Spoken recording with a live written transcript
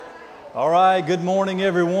All right, good morning,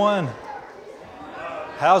 everyone.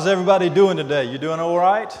 How's everybody doing today? You doing all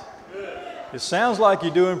right? It sounds like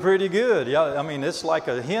you're doing pretty good. Yeah, I mean, it's like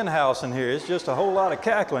a hen house in here. It's just a whole lot of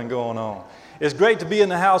cackling going on. It's great to be in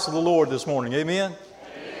the house of the Lord this morning. Amen?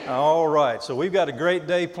 All right, so we've got a great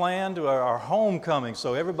day planned, our homecoming.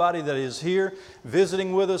 So everybody that is here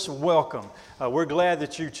visiting with us, welcome. We're glad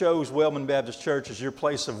that you chose Wellman Baptist Church as your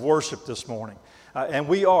place of worship this morning. And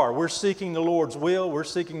we're seeking the Lord's will. We're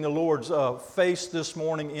seeking the Lord's face this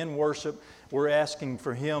morning in worship. We're asking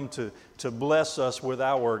for Him to bless us with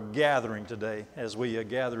our gathering today as we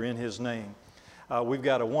gather in His name. We've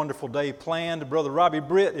got a wonderful day planned. Brother Robbie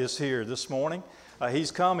Britt is here this morning.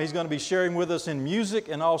 He's come. He's going to be sharing with us in music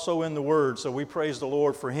and also in the Word. So we praise the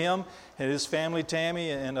Lord for him and his family,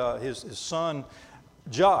 Tammy, and his son,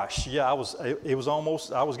 Josh. Yeah, I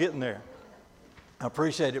was getting there. I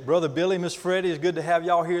appreciate it. Brother Billy, Miss Freddie, it's good to have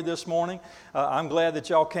y'all here this morning. I'm glad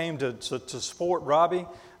that y'all came to support Robbie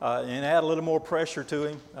and add a little more pressure to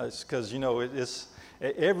him. It's because, it's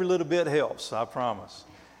every little bit helps, I promise.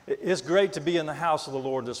 It's great to be in the house of the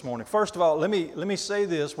Lord this morning. First of all, let me say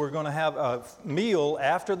this. We're going to have a meal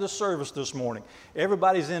after the service this morning.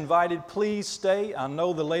 Everybody's invited. Please stay. I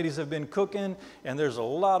know the ladies have been cooking, and there's a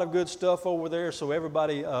lot of good stuff over there, so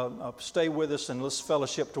everybody stay with us and let's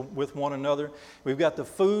fellowship with one another. We've got the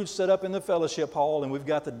food set up in the fellowship hall, and we've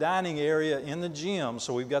got the dining area in the gym,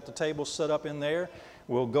 so we've got the tables set up in there.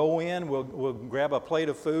 We'll go in, we'll grab a plate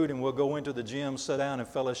of food, and we'll go into the gym, sit down, and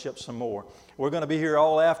fellowship some more. We're going to be here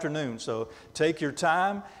all afternoon, so take your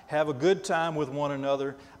time, have a good time with one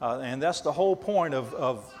another, and that's the whole point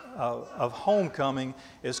of homecoming,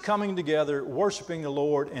 is coming together, worshiping the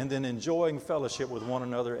Lord, and then enjoying fellowship with one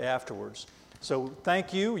another afterwards. So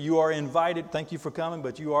thank you. You are invited. Thank you for coming,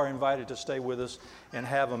 but you are invited to stay with us and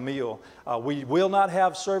have a meal. We will not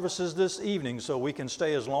have services this evening, so we can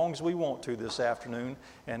stay as long as we want to this afternoon,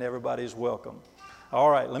 and everybody's welcome.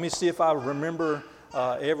 All right, let me see if I remember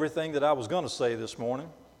everything that I was going to say this morning.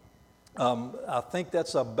 I think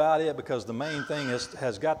that's about it, because the main thing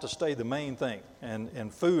has got to stay the main thing,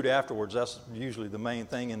 and food afterwards, that's usually the main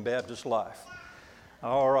thing in Baptist life.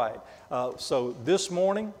 All right, so this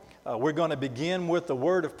morning, we're going to begin with the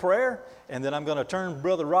word of prayer, and then I'm going to turn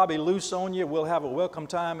Brother Robbie loose on you. We'll have a welcome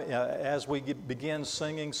time as we begin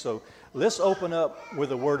singing. So let's open up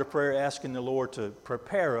with a word of prayer, asking the Lord to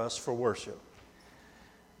prepare us for worship.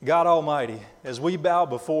 God Almighty, as we bow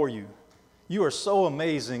before you, you are so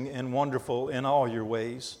amazing and wonderful in all your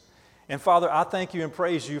ways. And Father, I thank you and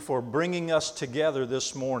praise you for bringing us together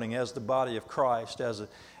this morning as the body of Christ,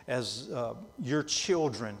 as your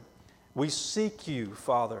children. We seek you,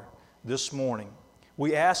 Father, this morning.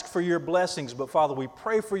 We ask for your blessings, but Father, we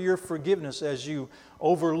pray for your forgiveness as you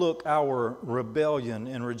overlook our rebellion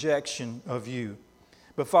and rejection of you.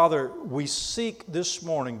 But Father, we seek this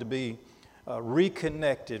morning to be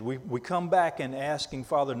reconnected. We come back and asking,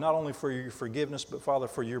 Father, not only for your forgiveness, but Father,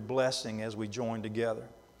 for your blessing as we join together.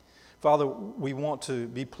 Father, we want to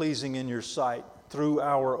be pleasing in your sight through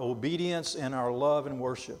our obedience and our love and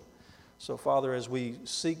worship. So, Father, as we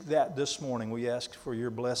seek that this morning, we ask for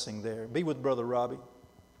your blessing there. Be with Brother Robbie.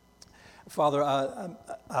 Father,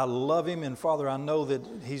 I love him, and Father, I know that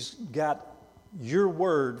he's got your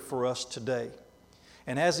word for us today.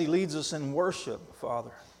 And as he leads us in worship,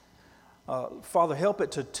 Father, Father, help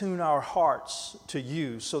it to tune our hearts to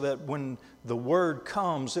you so that when the word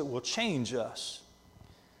comes, it will change us.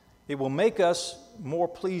 It will make us more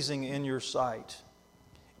pleasing in your sight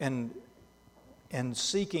and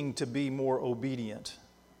seeking to be more obedient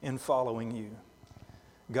in following you.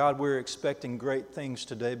 God, we're expecting great things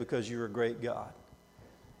today because you're a great God.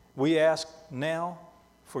 We ask now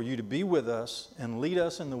for you to be with us and lead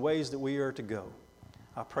us in the ways that we are to go.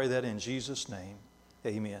 I pray that in Jesus' name.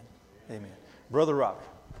 Amen. Amen. Brother Robbie.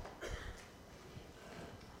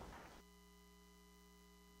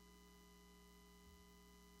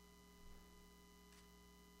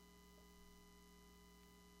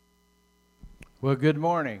 Well, good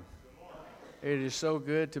morning. It is so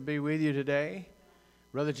good to be with you today.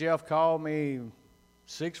 Brother Jeff called me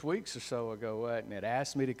 6 weeks or so ago, and it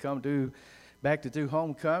asked me to come back to do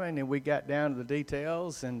homecoming, and we got down to the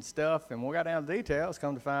details and stuff, and when we got down to the details,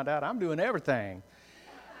 come to find out I'm doing everything.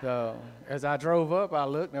 So as I drove up, I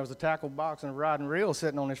looked, and there was a tackle box and a rod and reel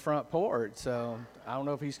sitting on his front porch. So I don't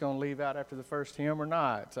know if he's going to leave out after the first hymn or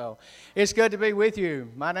not. So it's good to be with you.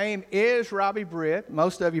 My name is Robbie Britt.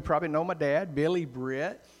 Most of you probably know my dad, Billy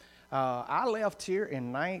Britt. I left here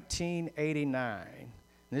in 1989.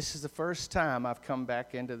 This is the first time I've come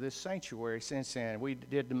back into this sanctuary since then. We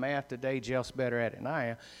did the math today. Jeff's better at it than I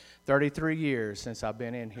am. 33 years since I've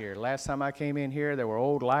been in here. Last time I came in here, there were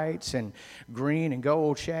old lights and green and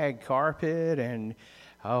gold shag carpet, and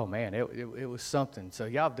oh man, it was something. So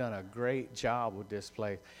y'all have done a great job with this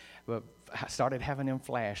place. But I started having them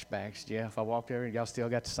flashbacks, Jeff. I walked there and y'all still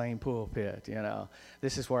got the same pulpit, you know.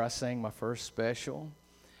 This is where I sang my first special.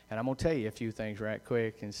 And I'm going to tell you a few things right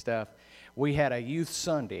quick and stuff. We had a youth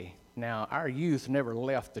Sunday. Now, our youth never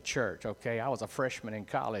left the church, okay? I was a freshman in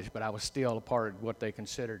college, but I was still a part of what they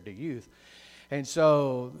considered the youth. And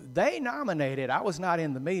so they nominated, I was not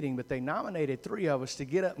in the meeting, but they nominated 3 of us to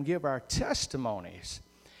get up and give our testimonies.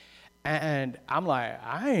 And I'm like,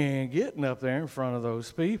 I ain't getting up there in front of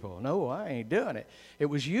those people. No, I ain't doing it. It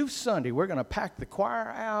was Youth Sunday. We're going to pack the choir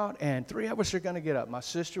out, and 3 of us are going to get up. My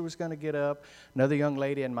sister was going to get up, another young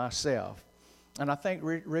lady, and myself. And I think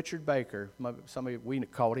Richard Baker, we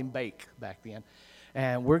called him Bake back then,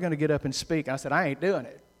 and we're going to get up and speak. And I said, I ain't doing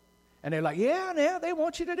it. And they're like, yeah, they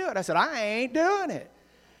want you to do it. I said, I ain't doing it.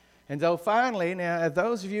 And so finally, now, if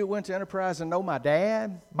those of you who went to Enterprise and know my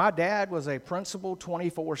dad was a principal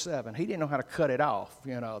 24/7. He didn't know how to cut it off.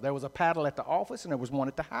 You know, there was a paddle at the office and there was one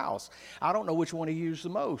at the house. I don't know which one he used the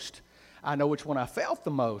most. I know which one I felt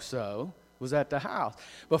the most, so was at the house.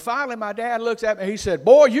 But finally, my dad looks at me and he said,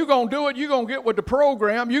 boy, you going to do it. You going to get with the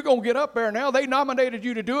program. You going to get up there now. They nominated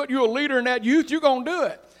you to do it. You're a leader in that youth. You going to do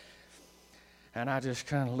it. And I just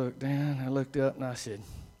kind of looked down. I looked up and I said,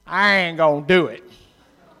 I ain't going to do it.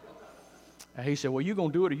 And he said, well, you going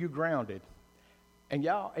to do it or you grounded? And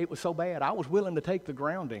y'all, it was so bad, I was willing to take the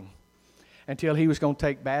grounding until he was going to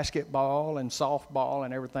take basketball and softball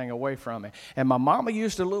and everything away from me. And my mama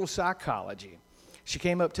used a little psychology. She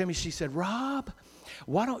came up to me, she said, Rob,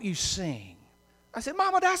 why don't you sing? I said,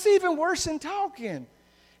 Mama, that's even worse than talking.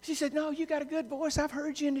 She said, no, you got a good voice. I've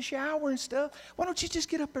heard you in the shower and stuff. Why don't you just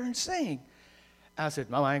get up there and sing? I said,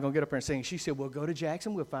 Mama, I ain't going to get up there and sing. She said, well, go to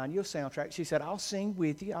Jackson. We'll find you a soundtrack. She said, I'll sing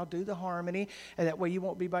with you. I'll do the harmony, and that way you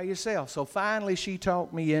won't be by yourself. So finally, she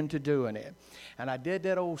talked me into doing it. And I did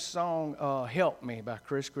that old song, Help Me, by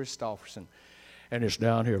Chris Christopherson. And it's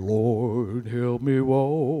down here, Lord, help me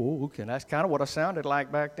walk. And that's kind of what I sounded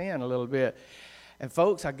like back then a little bit. And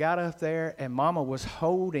folks, I got up there, and Mama was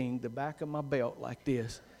holding the back of my belt like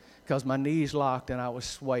this because my knees locked, and I was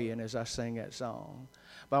swaying as I sang that song.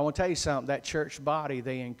 But I want to tell you something, that church body,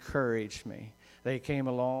 they encouraged me. They came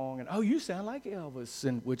along, and, oh, you sound like Elvis,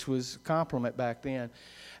 and which was a compliment back then.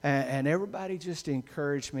 And everybody just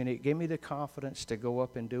encouraged me, and it gave me the confidence to go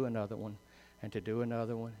up and do another one, and to do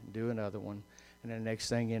another one, and do another one. And the next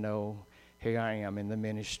thing you know, here I am in the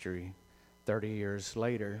ministry 30 years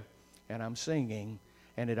later, and I'm singing.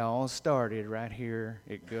 And it all started right here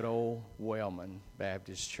at good old Wellman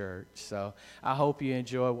Baptist Church. So I hope you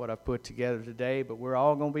enjoy what I've put together today. But we're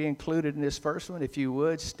all going to be included in this first one. If you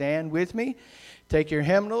would, stand with me. Take your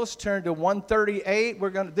hymnals. Turn to 138.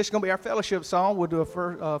 This is going to be our fellowship song. We'll do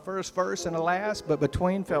a first verse and a last, but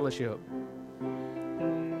between fellowship.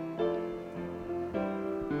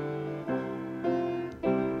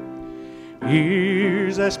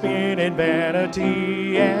 Years I spent in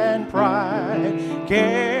vanity and pride,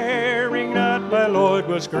 caring not my Lord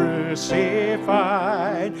was crucified,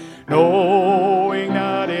 knowing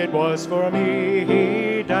not it was for me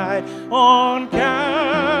He died on Calvary.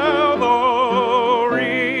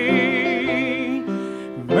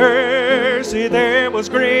 Mercy there was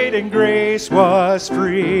great and grace was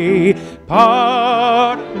free.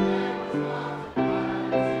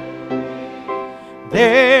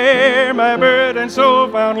 There my burdened soul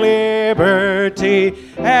found liberty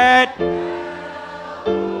at...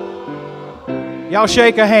 Y'all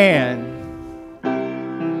shake a hand.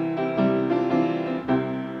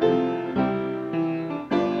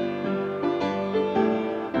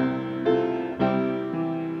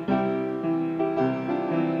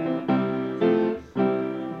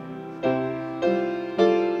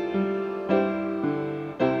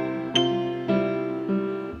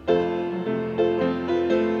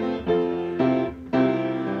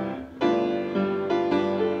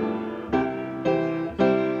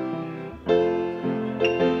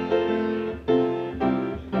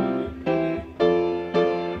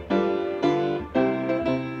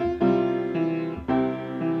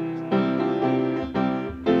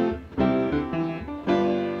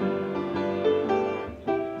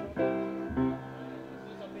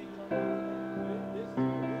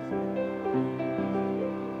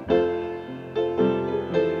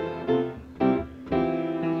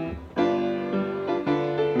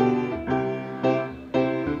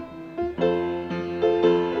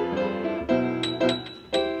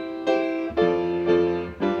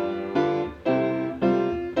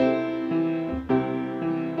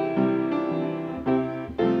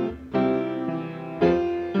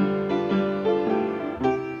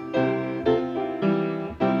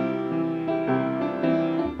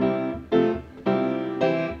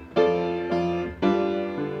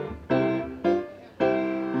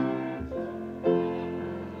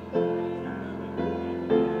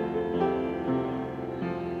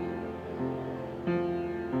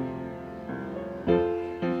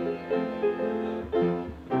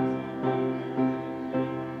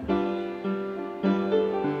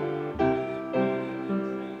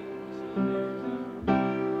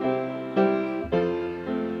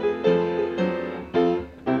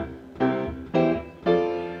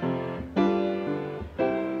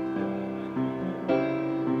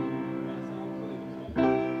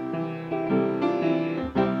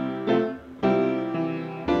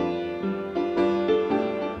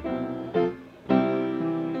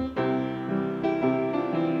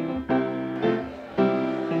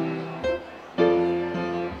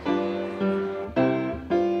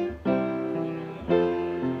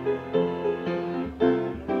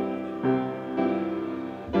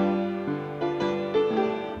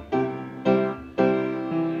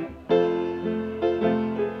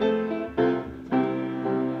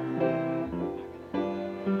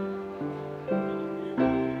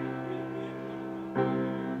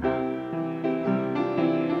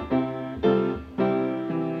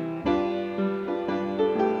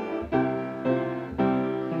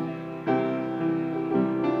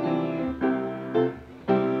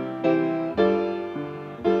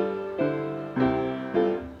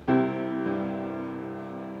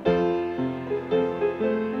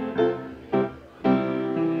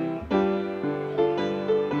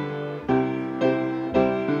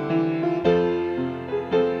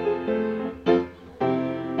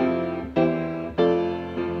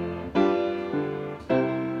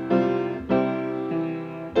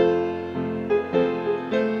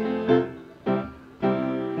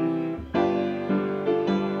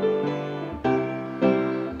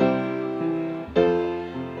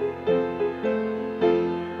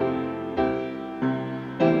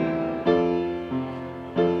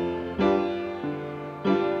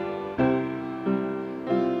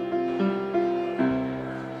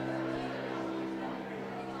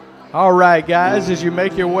 All right, guys, as you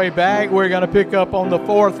make your way back, we're going to pick up on the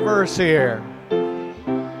 4th verse here.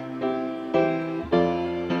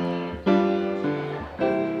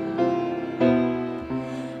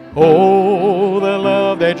 Oh, the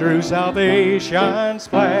love that drew salvation's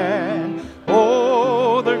plan.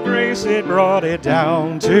 Oh, the grace it brought it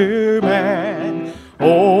down to man.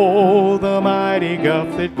 Oh, the mighty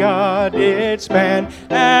gulf that God did span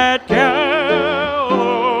at Calvary.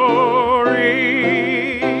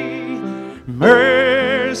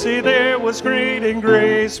 Mercy there was great and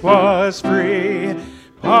grace was free.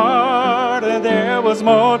 Pardon there was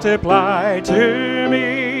multiplied to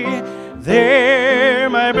me. There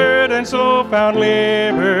my burden soul found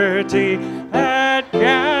liberty at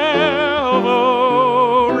Calvary.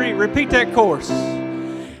 Repeat that chorus.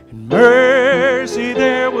 And mercy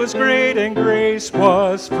there was great and grace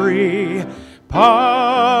was free.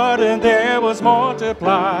 Pardon there was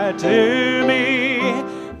multiplied to me.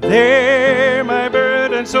 There my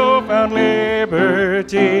burden soul found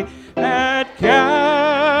liberty at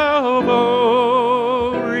Calvary.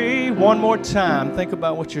 One more time. Think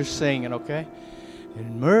about what you're singing, okay?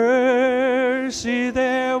 In mercy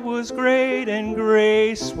there was great and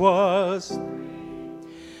grace was.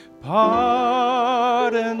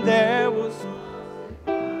 Pardon there was.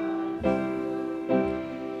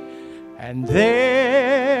 And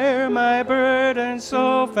there my burden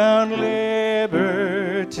soul found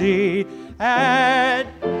liberty at.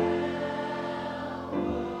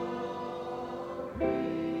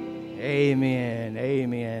 Amen,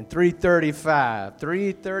 amen.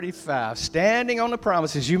 335. Standing on the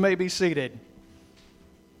promises. You may be seated.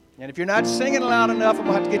 And if you're not singing loud enough, I'm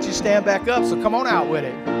going to have to get you to stand back up, so come on out with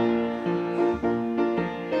it.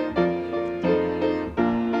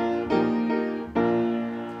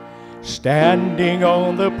 Standing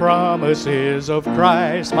on the promises of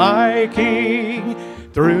Christ my King,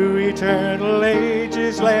 through eternal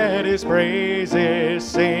ages let His praises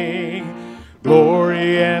sing.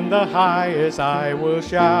 Glory in the highest I will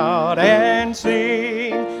shout and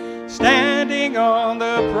sing, standing on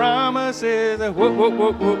the promises of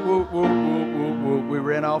We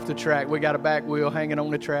ran off the track. We got a back wheel hanging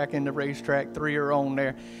on the track in the racetrack. 3 are on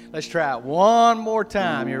there. Let's try it one more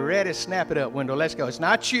time. You ready? Snap it up, Wendell. Let's go. It's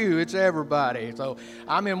not you. It's everybody. So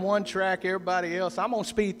I'm in one track. Everybody else. I'm on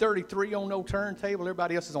speed 33 on no turntable.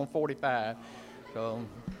 Everybody else is on 45. So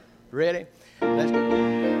ready? Let's go.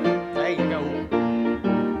 There you go.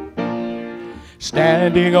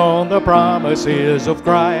 Standing on the promises of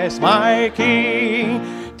Christ my King,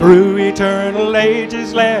 through eternal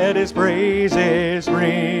ages let His praises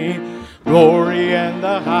ring. Glory in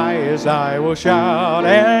the highest I will shout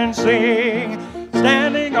and sing,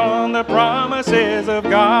 standing on the promises of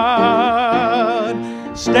God.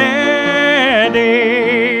 Standing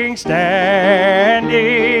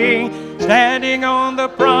on the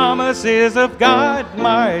promises of God,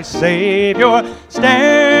 my Savior.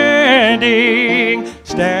 Standing.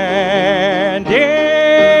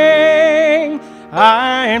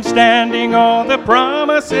 I am standing on the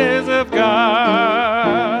promises of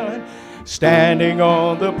God. Standing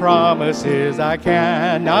on the promises I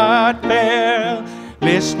cannot fail.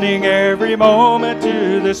 Listening every moment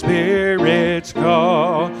to the Spirit's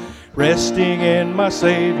call. Resting in my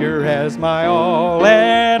Savior as my all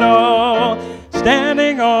and all.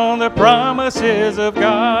 Standing on the promises of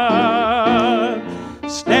God.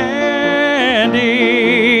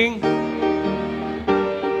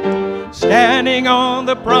 Standing on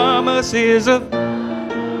the promises of.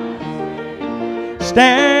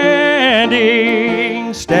 Standing.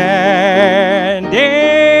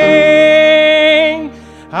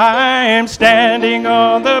 I am standing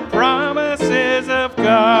on the promises of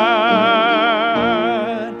God.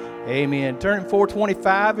 Amen. Turn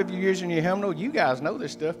 425 if you're using your hymnal. You guys know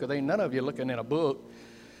this stuff because ain't none of you looking in a book.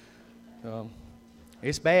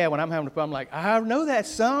 It's bad when I'm having a problem like, I know that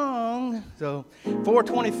song. So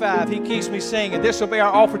 425, He keeps me singing. This will be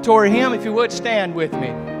our offertory hymn. If you would, stand with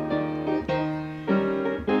me.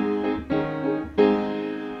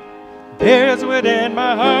 There's within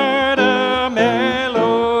my heart a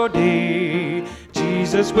melody.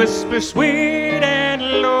 Jesus whispers sweet and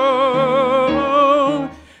low.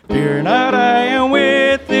 Fear not, I am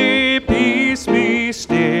with thee. Peace be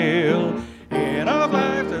still. In our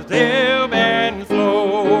lives there's ebb and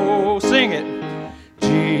flow. Sing it.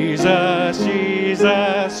 Jesus,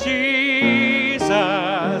 Jesus, Jesus,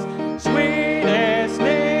 sweetest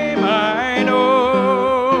name I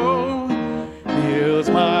know. Fills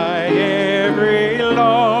my every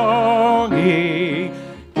longing.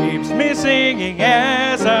 Keeps me singing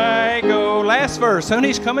as I go. Last verse. Soon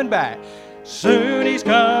He's coming back. Soon He's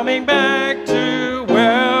coming back to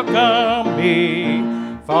welcome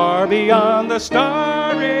me, far beyond the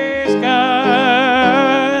starry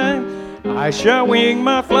sky. I shall wing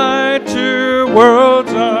my flight to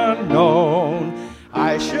worlds unknown.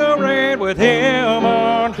 I shall reign with him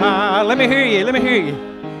on high. Let me hear you, let me hear you.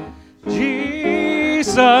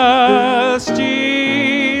 Jesus,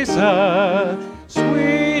 Jesus,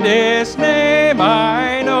 sweetest name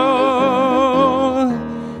I know,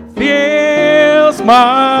 fills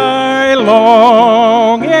my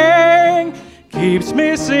longing, keeps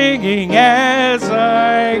me singing as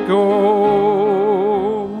I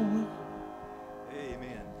go.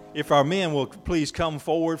 Amen. If our men will please come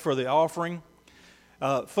forward for the offering.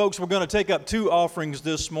 Folks, we're going to take up two offerings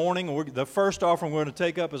this morning. The first offering we're going to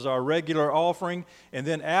take up is our regular offering, and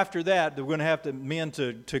then after that, we're going to have men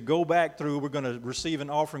to go back through. We're going to receive an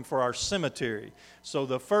offering for our cemetery. So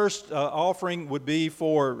the first offering would be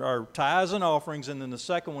for our tithes and offerings, and then the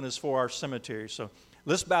second one is for our cemetery. So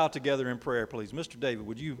let's bow together in prayer, please. Mr. David,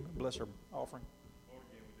 would you bless our offering?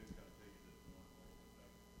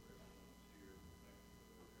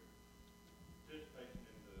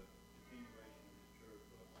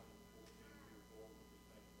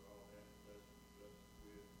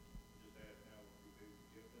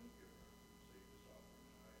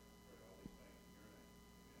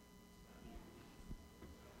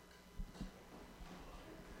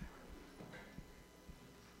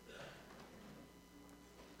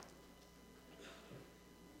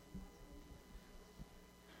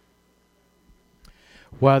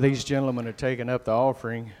 While these gentlemen are taking up the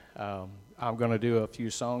offering, I'm going to do a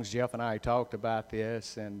few songs. Jeff and I talked about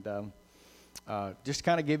this, and just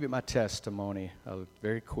kind of give you my testimony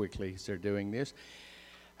very quickly as they're doing this.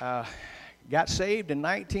 Got saved in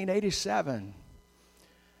 1987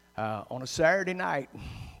 on a Saturday night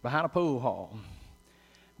behind a pool hall.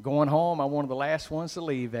 Going home, I'm one of the last ones to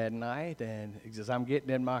leave that night, and as I'm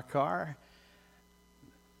getting in my car,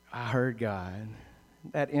 I heard God.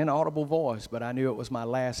 That inaudible voice, but I knew it was my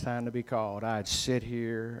last time to be called. I'd sit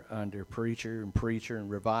here under preacher and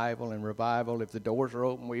revival. If the doors were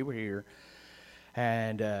open, we were here.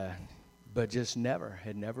 And but just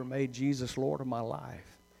had never made Jesus Lord of my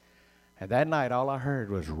life. And that night, all I heard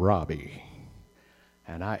was Robbie.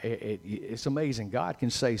 And it's amazing. God can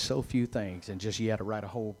say so few things, and just you had to write a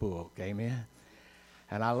whole book. Amen.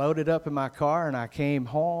 And I loaded up in my car, and I came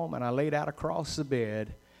home, and I laid out across the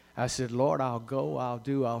bed. I said, Lord, I'll go, I'll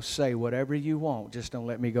do, I'll say whatever you want. Just don't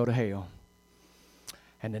let me go to hell.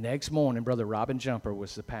 And the next morning, Brother Robin Jumper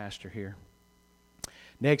was the pastor here.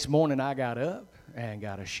 Next morning, I got up and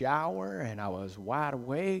got a shower, and I was wide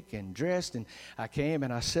awake and dressed. And I came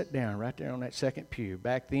and I sat down right there on that second pew.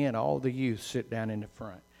 Back then, all the youth sit down in the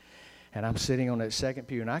front. And I'm sitting on that second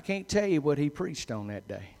pew. And I can't tell you what he preached on that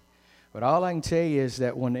day. But all I can tell you is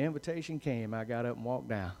that when the invitation came, I got up and walked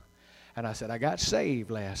down. And I said, I got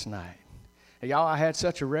saved last night. And y'all, I had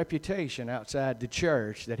such a reputation outside the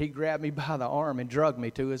church that he grabbed me by the arm and drugged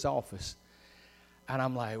me to his office. And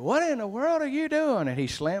I'm like, what in the world are you doing? And he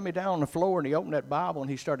slammed me down on the floor, and he opened that Bible,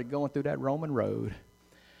 and he started going through that Roman road.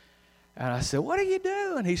 And I said, what are you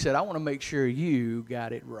doing? He said, I want to make sure you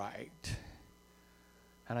got it right.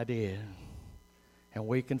 And I did. And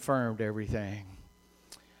we confirmed everything.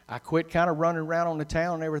 I quit kind of running around on the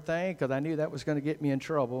town and everything because I knew that was going to get me in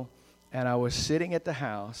trouble. And I was sitting at the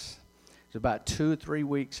house. It was about 2 or 3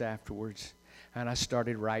 weeks afterwards, and I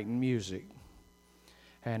started writing music.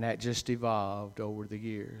 And that just evolved over the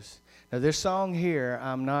years. Now, this song here,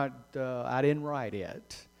 I didn't write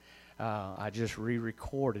it. I just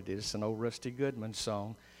re-recorded it. It's an old Rusty Goodman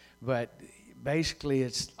song. But basically,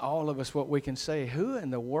 it's all of us what we can say. Who in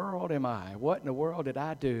the world am I? What in the world did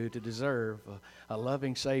I do to deserve a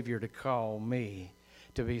loving Savior to call me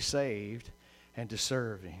to be saved and to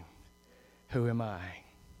serve Him? Who am I?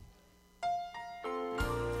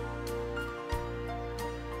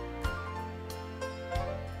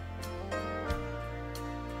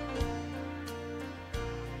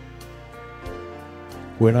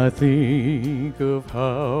 When I think of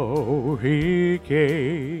how He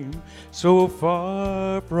came so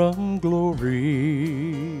far from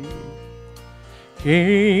glory,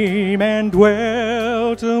 came and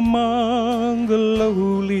dwelt among the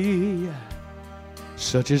lowly,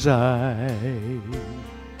 such as I,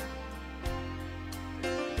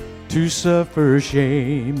 to suffer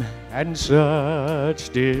shame and such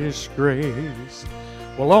disgrace,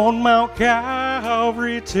 will on Mount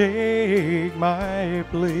Calvary take my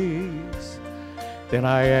place. Then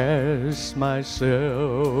I ask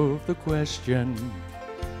myself the question,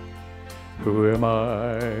 who am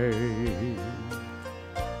I?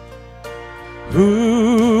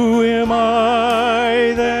 Who am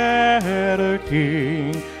I that a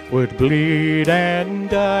king would would bleed and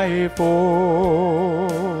die for?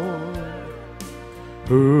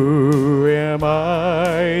 Who am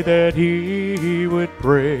I that he would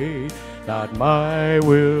pray, not my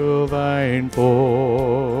will thine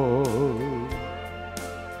for?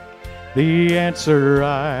 The answer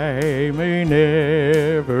I may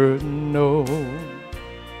never know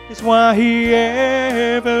is why he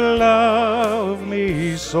ever loved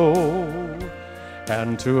me so.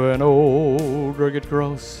 And to an old rugged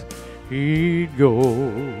cross he'd go,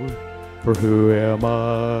 for who am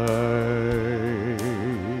I?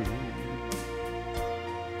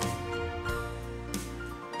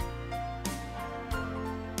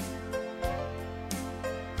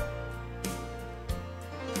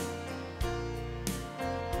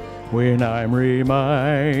 When I'm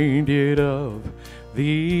reminded of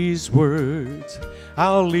these words,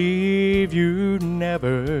 I'll leave you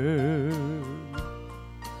never.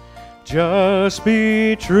 Just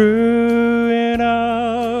be true and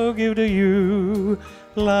I'll give to you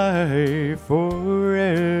life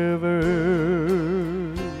forever.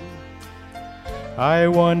 I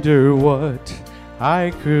wonder what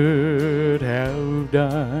I could have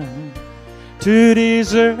done to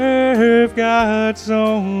deserve God's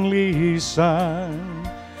only Son,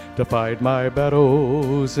 to fight my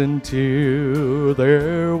battles until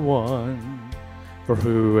they're won. For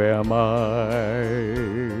who am I?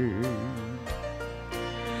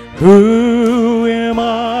 Who am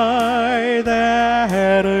I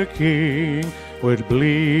that a king would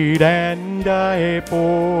bleed and die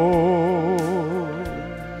for?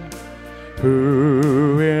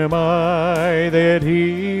 Who am I that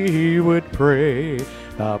he would pray,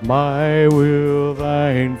 not my will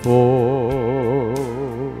thine for?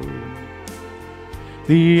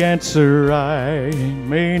 The answer I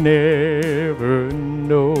may never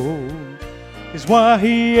know is why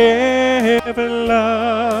he ever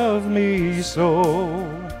loved me so.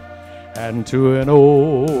 And to an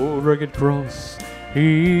old rugged cross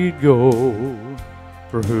he'd go,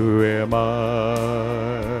 for who am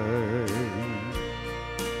I?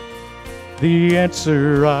 The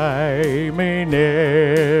answer I may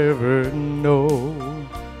never know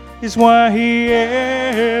is why he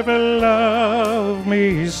ever loved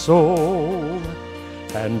me so.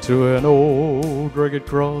 And to an old rugged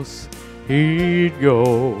cross he'd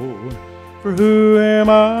go, for who am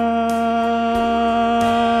I?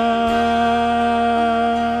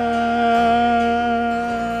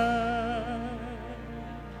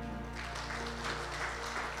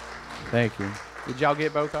 Thank you. Did y'all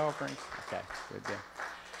get both offerings? Okay, good deal.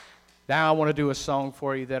 Now I want to do a song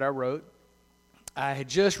for you that I wrote. I had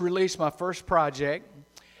just released my first project,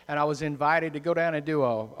 and I was invited to go down and do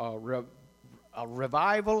a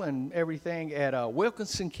revival and everything at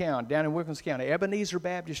Wilkinson County, down in Wilkinson County, Ebenezer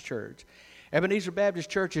Baptist Church. Ebenezer Baptist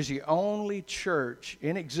Church is the only church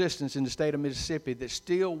in existence in the state of Mississippi that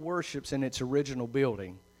still worships in its original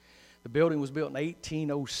building. The building was built in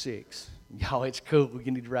 1806. Y'all, it's cool.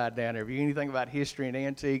 You need to ride down there. If you know anything about history and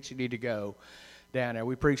antiques, you need to go down there.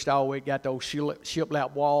 We preached all week, got those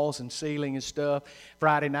shiplap walls and ceiling and stuff.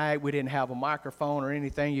 Friday night, we didn't have a microphone or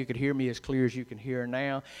anything. You could hear me as clear as you can hear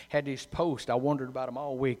now. Had these posts. I wondered about them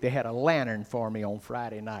all week. They had a lantern for me on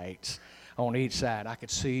Friday nights on each side. I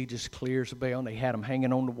could see just clear as a bell, and they had them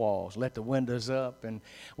hanging on the walls. Let the windows up, and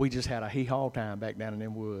we just had a hee-haw time back down in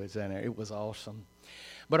them woods. And it was awesome.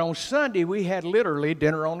 But on Sunday, we had literally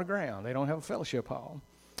dinner on the ground. They don't have a fellowship hall.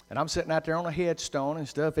 And I'm sitting out there on a headstone and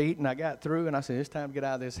stuff eating. I got through, and I said, it's time to get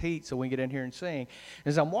out of this heat so we can get in here and sing.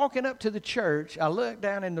 As I'm walking up to the church, I looked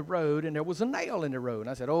down in the road, and there was a nail in the road. And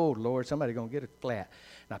I said, oh, Lord, somebody's going to get it flat.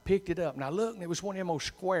 And I picked it up, and I looked, and it was one of them old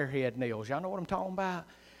square head nails. Y'all know what I'm talking about?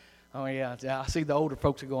 Oh, yeah. I see the older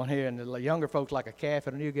folks are going here, and the younger folks like a calf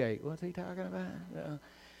at a new gate. What's he talking about?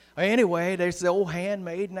 Anyway, there's the old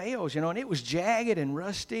handmade nails, and it was jagged and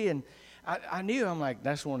rusty, and I knew, I'm like,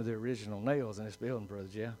 that's one of the original nails in this building, Brother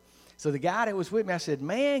Jeff. So the guy that was with me, I said,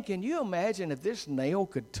 man, can you imagine if this nail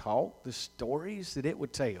could talk, the stories that it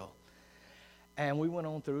would tell? And we went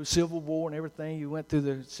on through Civil War and everything. You went through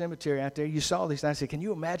the cemetery out there. You saw this, and I said, can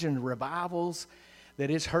you imagine the revivals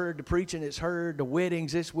that it's heard, the preaching it's heard, the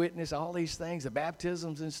weddings it's witnessed, all these things, the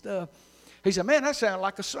baptisms and stuff? He said, man, that sounds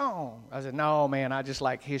like a song. I said, no, man, I just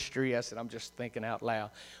like history. I said, I'm just thinking out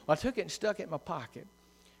loud. Well, I took it and stuck it in my pocket.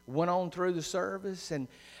 Went on through the service, and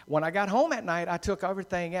when I got home at night, I took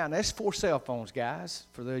everything out. And that's 4 cell phones, guys,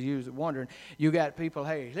 for those of you that wondering. You got people,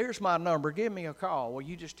 hey, here's my number. Give me a call. Well,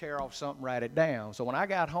 you just tear off something, write it down. So when I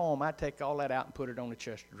got home, I take all that out and put it on the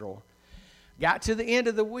chest drawer. Got to the end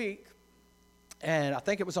of the week, and I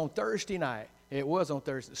think it was on Thursday night. It was on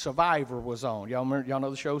Thursday. Survivor was on. Y'all know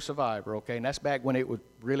the show Survivor, okay? And that's back when it was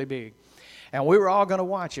really big. And we were all going to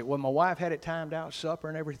watch it. Well, my wife had it timed out, supper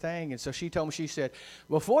and everything. And so she told me, she said,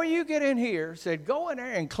 before you get in here, said, go in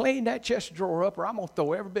there and clean that chest drawer up or I'm going to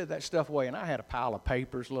throw every bit of that stuff away. And I had a pile of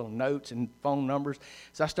papers, little notes and phone numbers.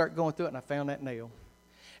 So I started going through it and I found that nail.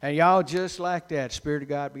 And y'all, just like that, the Spirit of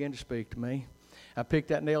God began to speak to me. I picked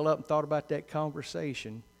that nail up and thought about that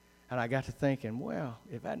conversation. And I got to thinking, well,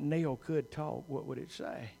 if that nail could talk, what would it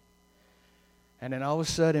say? And then all of a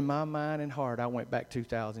sudden, in my mind and heart, I went back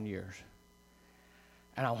 2,000 years.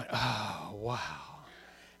 And I went, oh, wow.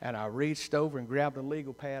 And I reached over and grabbed a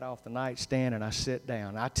legal pad off the nightstand, and I sat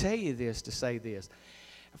down. I tell you this to say this.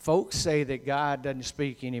 Folks say that God doesn't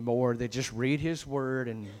speak anymore. They just read His Word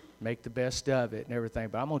and make the best of it and everything.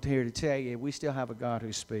 But I'm here to tell you, we still have a God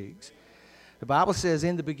who speaks. The Bible says,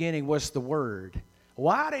 in the beginning was the Word.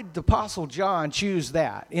 Why did the Apostle John choose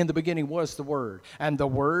that? In the beginning was the Word. And the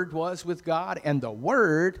Word was with God, and the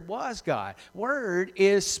Word was God. Word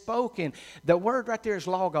is spoken. The word right there is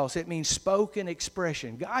logos. It means spoken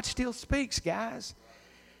expression. God still speaks, guys.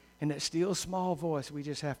 And that still small voice, we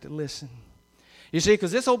just have to listen. You see,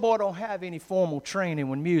 because this old boy don't have any formal training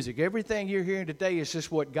with music. Everything you're hearing today is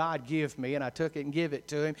just what God gave me, and I took it and give it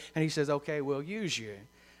to him, and he says, okay, we'll use you.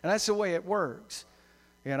 And that's the way it works.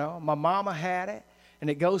 You know, my mama had it. And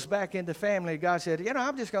it goes back into family. God said, you know,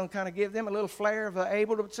 I'm just going to kind of give them a little flair of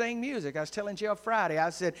able to sing music. I was telling Jeff Friday, I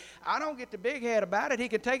said, I don't get the big head about it. He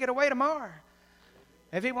can take it away tomorrow.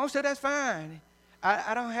 If he wants to, that's fine.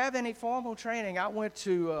 I don't have any formal training. I went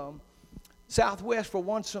to Southwest for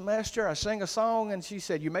one semester. I sang a song, and she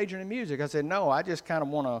said, you majoring in music? I said, no, I just kind of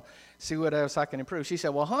want to see what else I can improve. She said,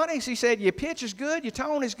 well, honey, she said, your pitch is good, your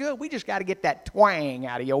tone is good. We just got to get that twang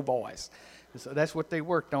out of your voice. So that's what they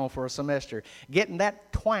worked on for a semester, getting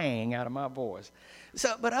that twang out of my voice.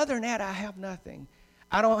 So, but other than that, I have nothing.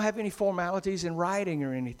 I don't have any formalities in writing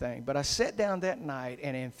or anything. But I sat down that night,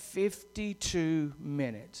 and in 52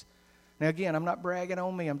 minutes. Now, again, I'm not bragging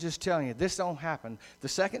on me. I'm just telling you, this don't happen. The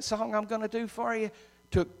second song I'm going to do for you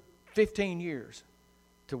took 15 years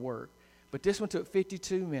to work. But this one took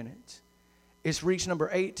 52 minutes. It's reached number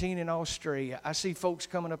 18 in Australia. I see folks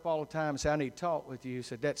coming up all the time and say, I need to talk with you.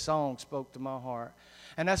 Said that song spoke to my heart.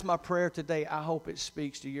 And that's my prayer today. I hope it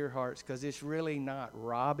speaks to your hearts because it's really not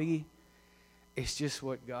Robbie. It's just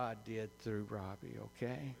what God did through Robbie,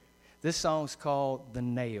 okay? This song's called The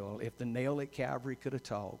Nail. If the nail at Calvary could have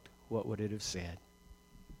talked, what would it have said?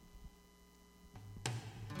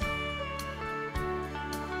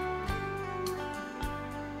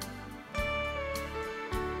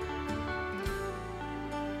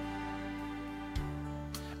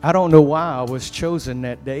 I don't know why I was chosen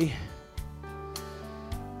that day.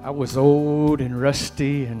 I was old and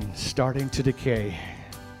rusty and starting to decay.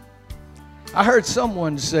 I heard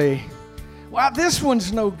someone say, well, this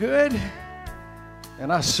one's no good.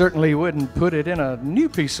 And I certainly wouldn't put it in a new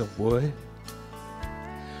piece of wood.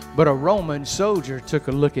 But a Roman soldier took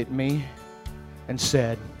a look at me and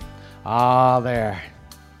said, there,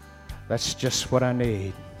 that's just what I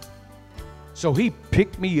need. So he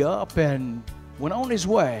picked me up and went on his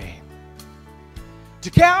way to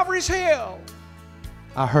Calvary's Hill,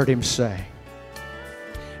 I heard him say.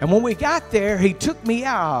 And when we got there, he took me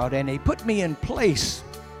out and he put me in place.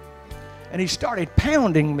 And he started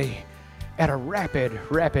pounding me at a rapid,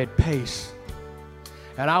 rapid pace.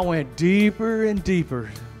 And I went deeper and deeper,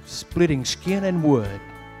 splitting skin and wood.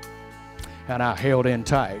 And I held in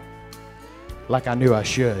tight, like I knew I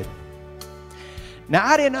should. Now,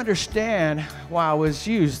 I didn't understand why I was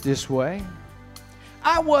used this way.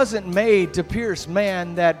 I wasn't made to pierce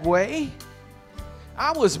man that way.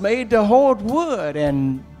 I was made to hold wood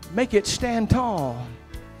and make it stand tall.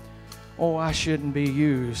 Oh, I shouldn't be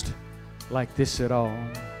used like this at all.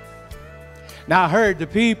 Now I heard the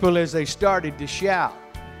people as they started to shout,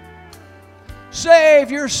 save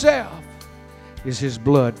yourself, as his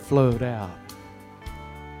blood flowed out.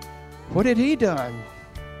 What had he done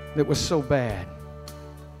that was so bad?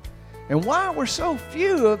 And why were so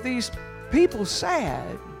few of these people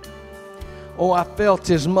sad? Oh, I felt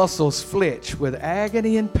his muscles flinch with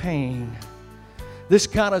agony and pain. This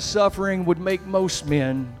kind of suffering would make most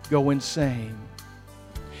men go insane.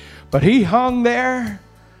 But he hung there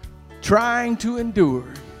trying to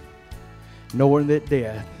endure, knowing that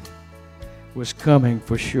death was coming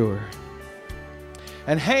for sure.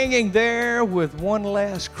 And hanging there with one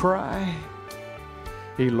last cry,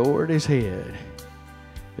 he lowered his head,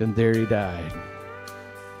 and there he died.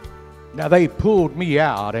 Now they pulled me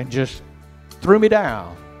out and just threw me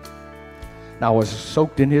down. And I was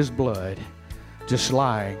soaked in his blood, just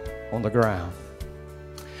lying on the ground.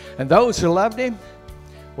 And those who loved him,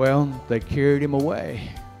 well, they carried him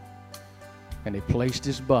away, and they placed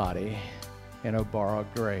his body in a borrowed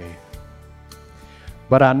grave.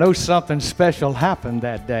 But I know something special happened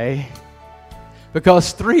that day,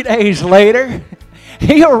 because 3 days later,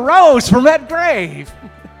 he arose from that grave.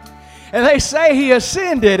 And they say he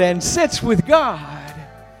ascended and sits with God.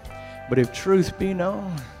 But if truth be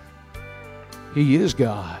known, he is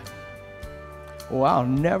God. Oh, I'll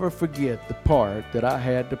never forget the part that I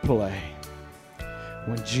had to play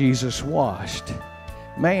when Jesus washed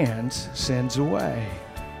man's sins away.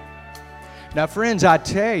 Now, friends, I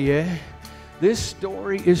tell you, this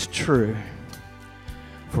story is true,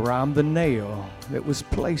 for I'm the nail that was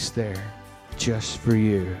placed there just for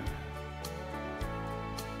you.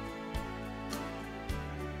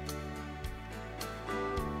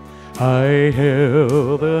 I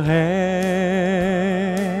held the hand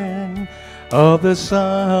of the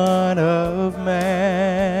Son of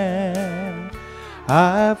Man.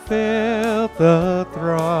 I felt the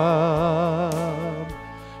throb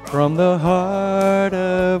from the heart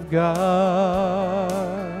of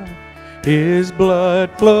God. His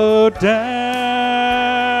blood flowed down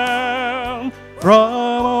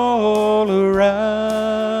from all around.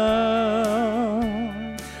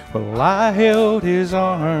 Well, I held his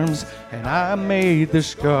arms and I made the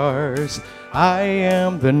scars. I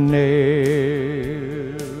am the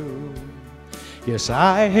nail. Yes,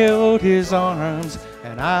 I held his arms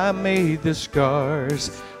and I made the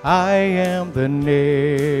scars. I am the nail.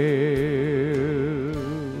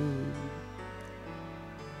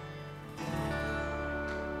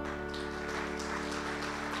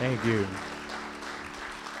 Thank you.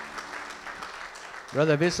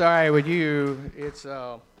 Brother, if it's all right with you, it's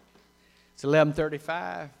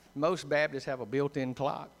 11:35. Most Baptists have a built-in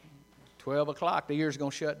clock. 12 o'clock, the ear's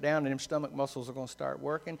going to shut down and them stomach muscles are going to start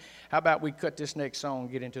working. How about we cut this next song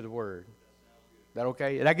and get into the Word? Is that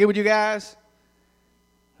okay? Is that good with you guys?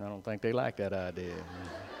 I don't think they like that idea.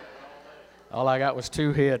 All I got was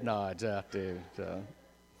 2 head nods out there. So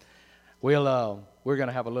we're going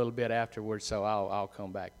to have a little bit afterwards, so I'll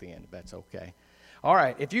come back then, if that's okay. All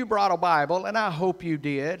right, if you brought a Bible, and I hope you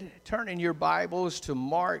did, turn in your Bibles to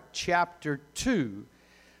Mark chapter 2.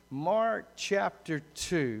 Mark chapter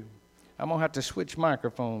 2. I'm going to have to switch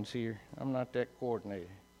microphones here. I'm not that coordinated.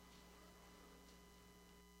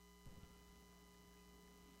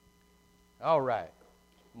 All right.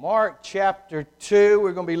 Mark chapter 2.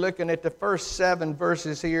 We're going to be looking at the first 7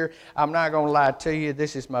 verses here. I'm not going to lie to you.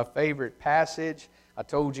 This is my favorite passage. I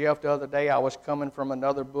told Jeff the other day I was coming from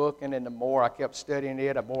another book, and then the more I kept studying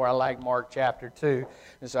it, the more I like Mark chapter 2.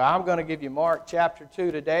 And so I'm going to give you Mark chapter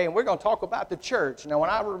 2 today, and we're going to talk about the church. Now,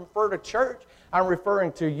 when I refer to church, I'm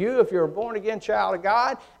referring to you if you're a born-again child of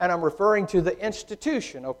God, and I'm referring to the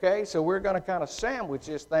institution, okay? So we're going to kind of sandwich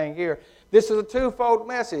this thing here. This is a twofold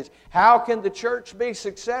message. How can the church be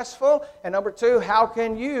successful? And number 2, how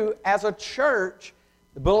can you, as a church,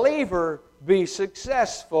 the believer, be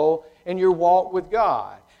successful in your walk with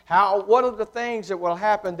God? What are the things that will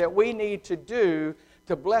happen that we need to do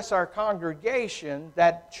to bless our congregation,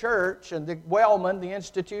 that church, and the Wellman, the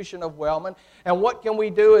institution of Wellman, and what can we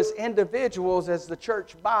do as individuals, as the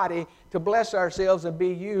church body, to bless ourselves and be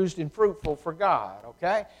used and fruitful for God,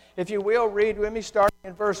 okay? If you will, read with me, starting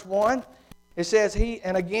in verse 1. It says, he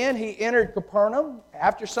entered Capernaum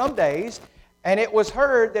after some days, and it was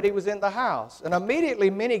heard that he was in the house. And immediately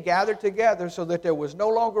many gathered together so that there was no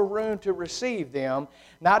longer room to receive them,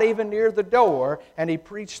 not even near the door, and he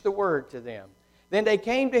preached the word to them. Then they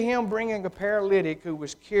came to him bringing a paralytic who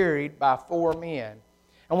was carried by 4 men.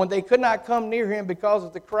 And when they could not come near him because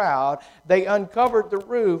of the crowd, they uncovered the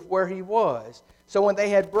roof where he was. So when they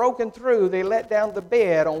had broken through, they let down the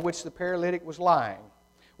bed on which the paralytic was lying.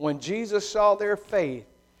 When Jesus saw their faith,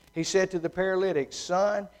 he said to the paralytic,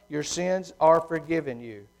 "Son, your sins are forgiven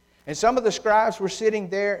you." And some of the scribes were sitting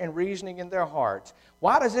there and reasoning in their hearts,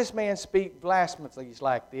 "Why does this man speak blasphemies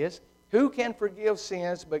like this? Who can forgive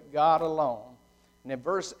sins but God alone?" And in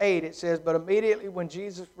verse 8 it says, "But immediately when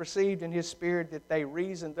Jesus perceived in his spirit that they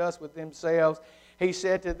reasoned thus with themselves, he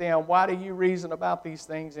said to them, 'Why do you reason about these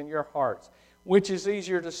things in your hearts? Which is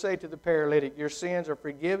easier to say to the paralytic, your sins are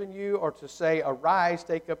forgiven you, or to say, arise,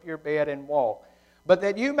 take up your bed and walk? But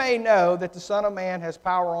that you may know that the Son of Man has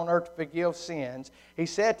power on earth to forgive sins, he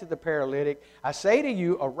said to the paralytic, I say to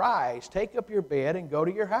you, arise, take up your bed, and go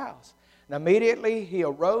to your house. And immediately he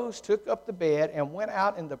arose, took up the bed, and went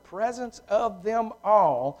out in the presence of them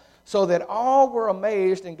all, so that all were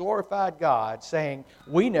amazed and glorified God, saying,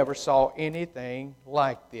 we never saw anything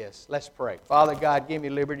like this." Let's pray. Father God, give me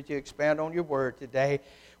liberty to expand on your word today.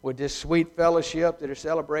 with this sweet fellowship that are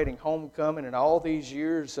celebrating homecoming and all these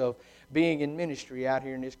years of being in ministry out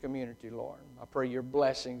here in this community, Lord. I pray your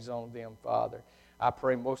blessings on them, Father. I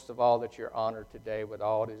pray most of all that you're honored today with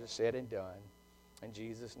all that is said and done. In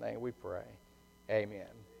Jesus' name we pray. Amen.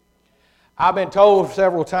 I've been told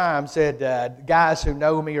several times that guys who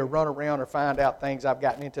know me or run around or find out things I've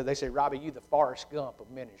gotten into, they say, Robbie, you the Forrest Gump of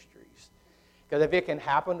ministries. Because if it can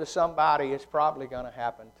happen to somebody, it's probably going to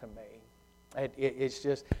happen to me. It's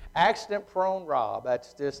just accident-prone Rob.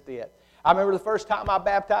 That's just it. I remember the first time I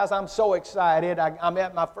baptized, I'm so excited. I'm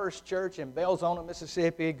at my first church in Belzona,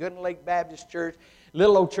 Mississippi, Gooden Lake Baptist Church,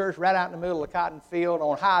 little old church right out in the middle of the cotton field.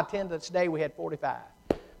 On high attendance day, we had 45.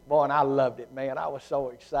 Boy, and I loved it, man. I was so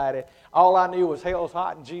excited. All I knew was hell's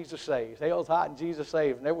hot and Jesus saves. Hell's hot and Jesus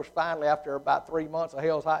saves. And there was finally, after about 3 months of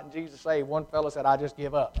hell's hot and Jesus saves, one fellow said, I just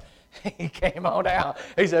give up. He came on down.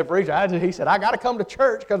 He said, preacher, I got to come to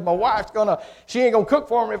church because my wife's she ain't going to cook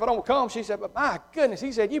for me if I don't come. She said, but my goodness.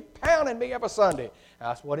 He said, you pounding me every Sunday.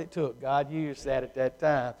 That's what it took. God used that at that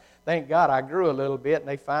time. Thank God I grew a little bit, and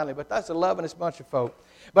they finally, but that's the lovingest bunch of folk.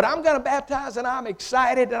 But I'm going to baptize, and I'm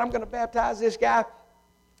excited that I'm going to baptize this guy.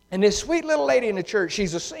 And this sweet little lady in the church,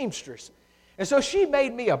 she's a seamstress. And so she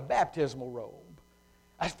made me a baptismal robe.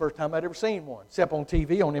 That's the first time I'd ever seen one, except on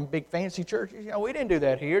TV on them big fancy churches. You know, we didn't do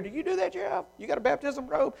that here. Do you do that, Jeff? You got a baptism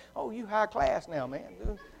robe? Oh, you high class now, man.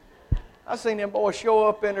 I seen them boys show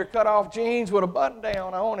up in their cut-off jeans with a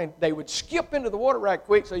button-down on, and they would skip into the water right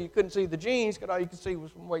quick so you couldn't see the jeans because all you could see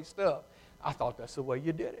was some waist stuff. I thought that's the way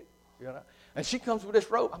you did it, you know. And she comes with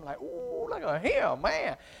this robe. I'm like, ooh, look at him,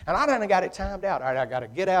 man. And I done got it timed out. All right, I got to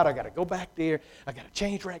get out. I got to go back there. I got to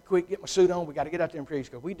change right quick, get my suit on. We got to get out there and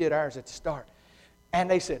preach because we did ours at the start. And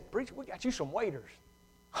they said, preacher, we got you some waiters.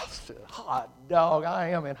 I said, hot dog, I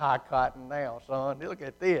am in high cotton now, son. Look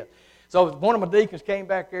at this. So one of my deacons came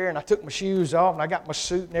back there, and I took my shoes off, and I got my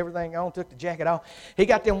suit and everything on, took the jacket off. He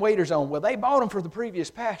got them waiters on. Well, they bought them for the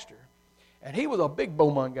previous pastor, and he was a big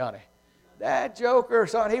Beaumont-Gunny. That joker,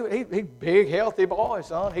 son, he big, healthy boy,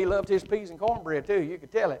 son. He loved his peas and cornbread, too. You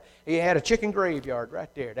could tell it. He had a chicken graveyard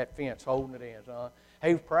right there, that fence holding it in, son.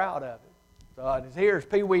 He was proud of it. So here's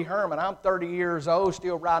Pee Wee Herman. I'm 30 years old,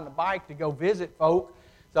 still riding a bike to go visit folk.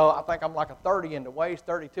 So I think I'm like a 30 in the waist,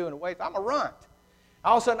 32 in the waist. I'm a runt.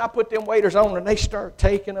 All of a sudden, I put them waders on, and they start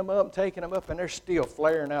taking them up, and they're still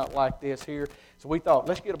flaring out like this here. So we thought,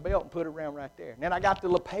 let's get a belt and put it around right there. And then I got the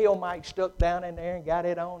lapel mic stuck down in there and got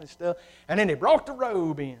it on and stuff. And then they brought the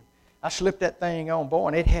robe in. I slipped that thing on, boy,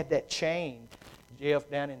 and it had that chain, Jeff,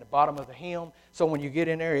 down in the bottom of the hem. So when you get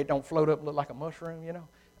in there, it don't float up and look like a mushroom, you know.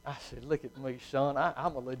 I said, look at me, son.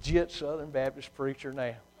 I'm a legit Southern Baptist preacher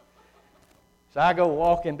now. So I go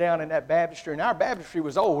walking down in that baptistry, and our baptistry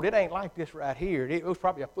was old. It ain't like this right here. It was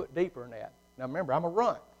probably a foot deeper than that. Now remember, I'm a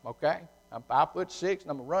runt, okay? I'm 5'6", and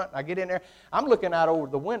I'm a runt. And I get in there. I'm looking out over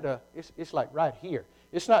the window. It's like right here.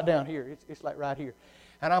 It's not down here. It's like right here.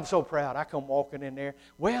 And I'm so proud. I come walking in there.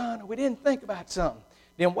 Well, we didn't think about something.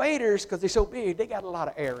 Them waiters, because they're so big, they got a lot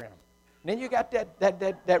of air in them. And then you got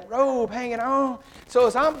that robe hanging on. So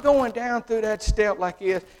as I'm going down through that step like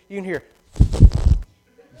this, you can hear.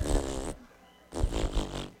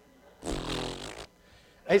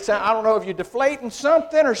 I don't know if you're deflating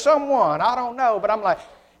something or someone. I don't know. But I'm like,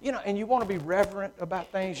 you know, and you want to be reverent about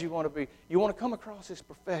things. You want to come across as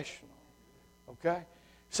professional. Okay?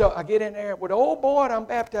 So I get in there with the old boy that I'm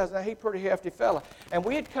baptizing. Now, he's a pretty hefty fella. And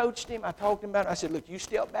we had coached him. I talked to him about it. I said, look, you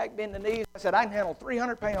step back, bend the knees. I said, I can handle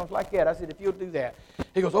 300 pounds like that. I said, if you'll do that.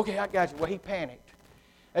 He goes, okay, I got you. Well, he panicked.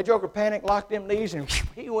 That joker panicked, locked them knees, and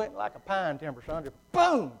he went like a pine timber, son. Just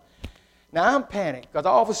boom. Now, I'm panicked because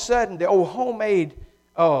all of a sudden, the old homemade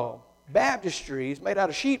baptistries made out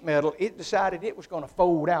of sheet metal, it decided it was going to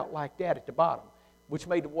fold out like that at the bottom, which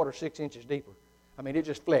made the water 6 inches deeper. I mean, it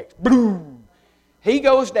just flexed. Bloom. He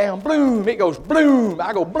goes down, bloom. It goes, bloom.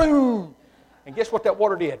 I go, bloom. And guess what that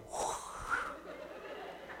water did?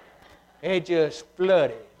 It just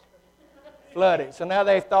flooded. So now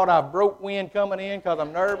they've thought I've broke wind coming in because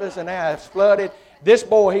I'm nervous, and now it's flooded. This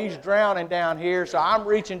boy, he's drowning down here, so I'm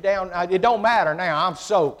reaching down. It don't matter now. I'm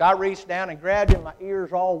soaked. I reached down and grabbed him. My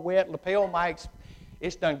ears all wet. Lapel mics,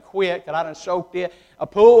 it's done quit because I done soaked it. I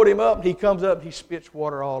pulled him up, and he comes up, and he spits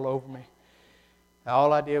water all over me. Now,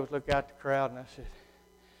 all I did was look out the crowd, and I said,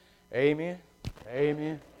 amen,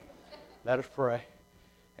 amen. Let us pray.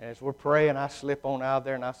 And as we're praying, I slip on out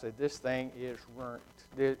there, and I said, this thing is burnt.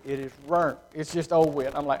 It is burnt. It's just over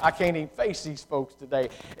with. I'm like, I can't even face these folks today.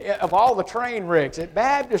 Of all the train wrecks at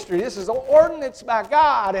Baptistry, this is an ordinance by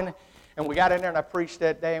God. And we got in there, and I preached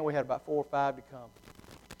that day, and we had about 4 or 5 to come.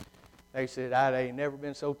 They said, I ain't never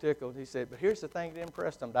been so tickled. He said, but here's the thing that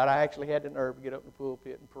impressed them, that I actually had the nerve to get up in the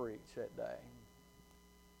pulpit and preach that day.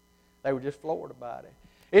 They were just floored about it.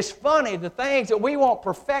 It's funny, the things that we want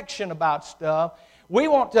perfection about stuff, we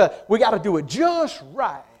got to do it just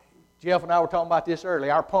right. Jeff and I were talking about this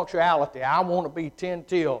earlier, our punctuality. I want to be 10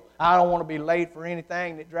 till. I don't want to be late for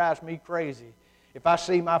anything that drives me crazy. If I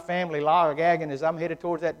see my family lollygagging as I'm headed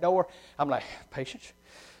towards that door, I'm like, patience,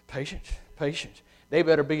 patience, patience. They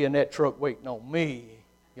better be in that truck waiting on me.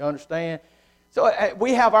 You understand? So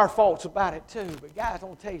we have our faults about it too. But guys, I'm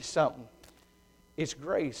going to tell you something. It's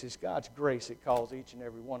grace. It's God's grace that calls each and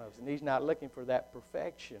every one of us. And He's not looking for that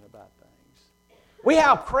perfection about things. We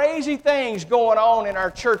have crazy things going on in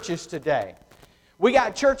our churches today. We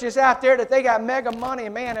got churches out there that they got mega money,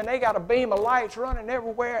 man, and they got a beam of lights running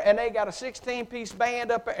everywhere, and they got a 16-piece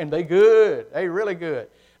band up there, and they good. They really good.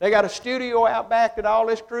 They got a studio out back that all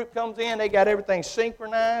this group comes in. They got everything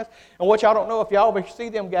synchronized. And what y'all don't know, if y'all ever see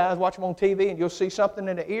them guys, watch them on TV, and you'll see something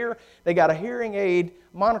in the ear. They got a hearing aid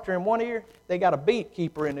monitor in one ear. They got a beat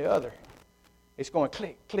keeper in the other. It's going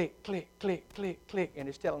click, click, click, click, click, click, and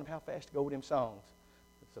it's telling them how fast to go with them songs.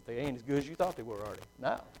 So they ain't as good as you thought they were, are they?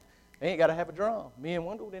 No. They ain't got to have a drum. Me and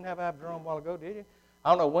Wendell didn't have a drum a while ago, did you? I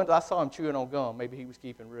don't know. Wendell, I saw him chewing on gum. Maybe he was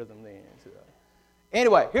keeping rhythm then. So.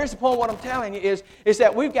 Anyway, here's the point. What I'm telling you is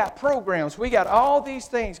that we've got programs. We got all these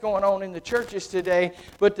things going on in the churches today,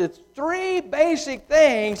 but the three basic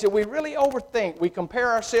things that we really overthink, we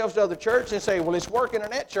compare ourselves to other churches and say, well, it's working in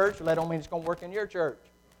that church. Well, that don't mean it's going to work in your church.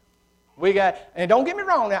 And don't get me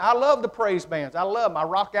wrong now, I love the praise bands. I love them. I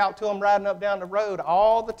rock out to them riding up down the road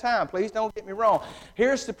all the time. Please don't get me wrong.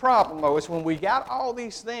 Here's the problem, though, is when we got all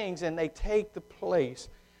these things and they take the place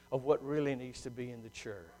of what really needs to be in the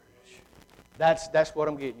church. That's what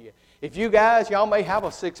I'm getting you. If you guys, y'all may have a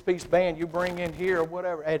 6-piece band you bring in here or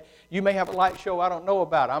whatever, and you may have a light show I don't know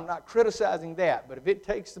about. I'm not criticizing that, but if it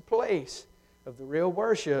takes the place of the real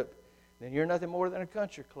worship, then you're nothing more than a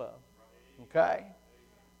country club. Okay?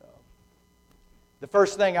 The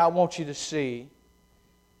first thing I want you to see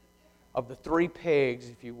of the 3 pegs,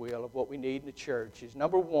 if you will, of what we need in the church is,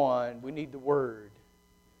 number 1, we need the Word.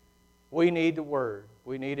 We need the Word.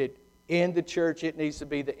 We need it in the church. It needs to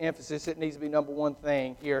be the emphasis. It needs to be number 1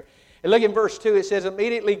 thing here. And look in verse 2. It says,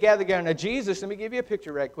 immediately gathered together. Now Jesus, let me give you a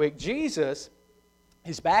picture right quick. Jesus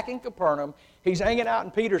is back in Capernaum. He's hanging out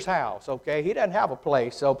in Peter's house, okay? He doesn't have a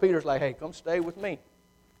place. So Peter's like, hey, come stay with me.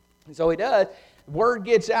 And so he does. Word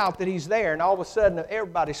gets out that he's there, and all of a sudden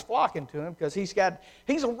everybody's flocking to him because he's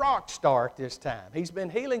a rock star at this time. He's been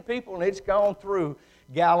healing people, and it's gone through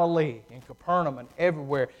Galilee and Capernaum and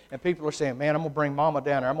everywhere. And people are saying, man, I'm going to bring mama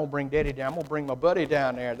down there. I'm going to bring daddy down. I'm going to bring my buddy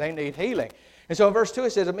down there. They need healing. And so in verse 2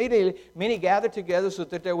 it says, immediately many gathered together so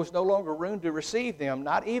that there was no longer room to receive them,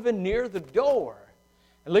 not even near the door.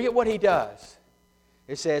 And look at what he does.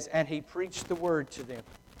 It says, and he preached the word to them.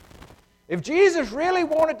 If Jesus really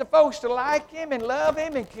wanted the folks to like him and love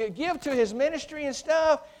him and give to his ministry and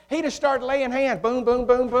stuff, he'd have started laying hands, boom, boom,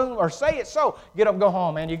 boom, boom, or say it so. Get up, go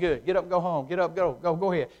home, man, you're good. Get up, go home. Get up, go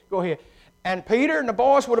ahead. And Peter and the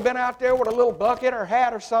boys would have been out there with a little bucket or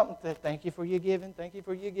hat or something. Thank you for your giving. Thank you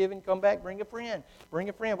for your giving. Come back, bring a friend. Bring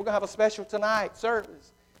a friend. We're going to have a special tonight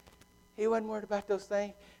service. He wasn't worried about those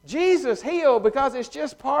things. Jesus healed because it's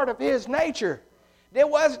just part of his nature. It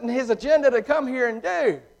wasn't his agenda to come here and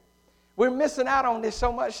do. We're missing out on this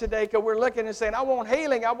so much today because we're looking and saying, I want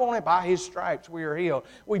healing. I want it. By his stripes we are healed.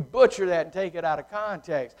 We butcher that and take it out of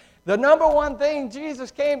context. The number 1 thing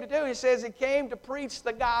Jesus came to do, he says he came to preach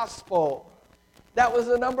the gospel. That was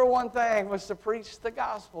the number 1 thing, was to preach the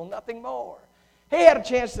gospel, nothing more. He had a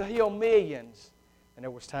chance to heal millions, and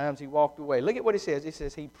there was times he walked away. Look at what he says. He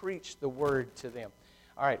says he preached the word to them.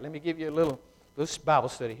 All right, let me give you a little Bible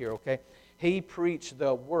study here, okay? He preached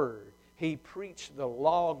the word. He preached the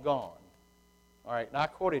Logon. All right, now I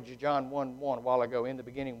quoted you John 1:1 a while ago. In the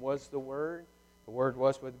beginning was the Word. The Word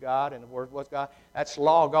was with God, and the Word was God. That's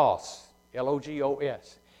Logos, Logos.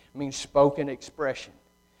 It means spoken expression.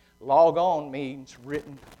 Logon means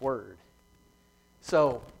written word.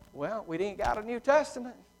 So, well, we didn't got a New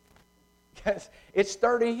Testament. It's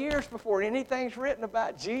 30 years before anything's written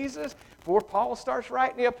about Jesus, before Paul starts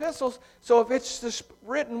writing the epistles. So if it's the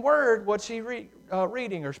written word, what's he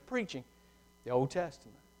reading or preaching? The Old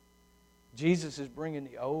Testament. Jesus is bringing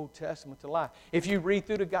the Old Testament to life. If you read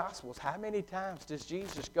through the Gospels, how many times does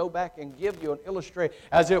Jesus go back and give you an illustration?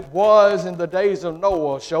 As it was in the days of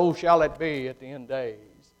Noah, so shall it be at the end days.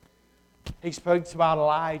 He speaks about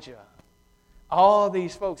Elijah. All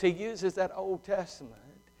these folks, he uses that Old Testament.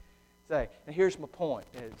 And here's my point,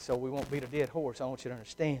 so we won't beat a dead horse. I want you to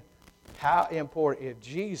understand how important if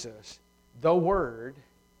Jesus, the Word,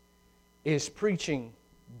 is preaching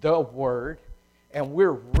the Word, and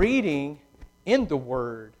we're reading in the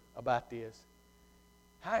Word about this,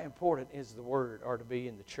 how important is the Word are to be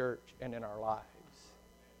in the church and in our lives?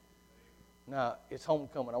 Now, it's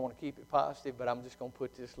homecoming. I want to keep it positive, but I'm just going to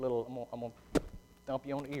put this little, I'm going to thump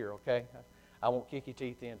you on the ear, okay? I won't kick your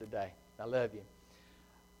teeth in today. I love you.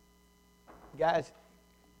 Guys,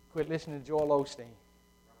 quit listening to Joel Osteen.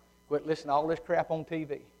 Quit listening to all this crap on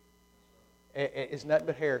TV. It's nothing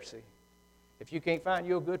but heresy. If you can't find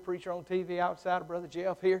you a good preacher on TV outside of Brother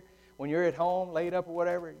Jeff here, when you're at home, laid up or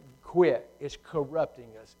whatever, quit. It's corrupting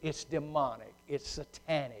us. It's demonic. It's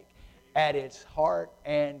satanic at its heart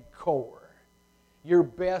and core. Your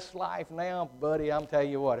best life now, buddy, I'm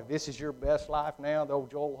telling you what, if this is your best life now, the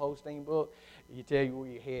old Joel Osteen book, you tell you where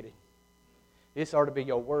you're headed. This ought to be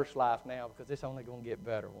your worst life now because it's only going to get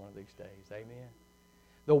better one of these days. Amen?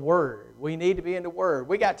 The Word. We need to be in the Word.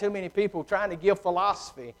 We got too many people trying to give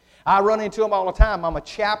philosophy. I run into them all the time. I'm a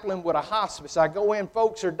chaplain with a hospice. I go in,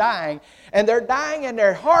 folks are dying, and they're dying and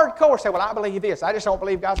they're hardcore. Say, well, I believe this. I just don't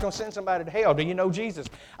believe God's going to send somebody to hell. Do you know Jesus?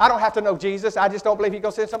 I don't have to know Jesus. I just don't believe He's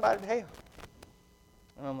going to send somebody to hell.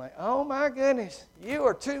 And I'm like, oh my goodness, you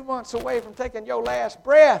are 2 months away from taking your last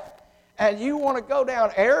breath, and you want to go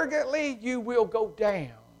down arrogantly, you will go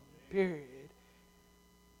down, period.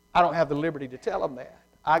 I don't have the liberty to tell them that.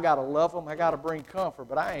 I got to love them, I got to bring comfort,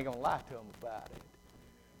 but I ain't going to lie to them about it.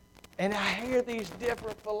 And I hear these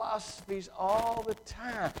different philosophies all the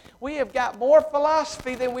time. We have got more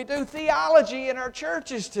philosophy than we do theology in our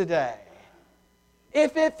churches today.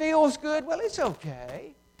 If it feels good, well, it's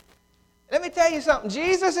okay. Let me tell you something.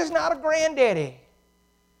 Jesus is not a granddaddy.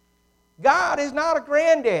 God is not a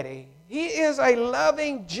granddaddy. He is a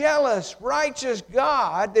loving, jealous, righteous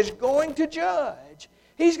God that's going to judge.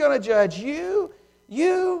 He's going to judge you,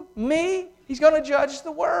 me. He's going to judge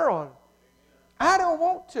the world. I don't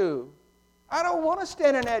want to. I don't want to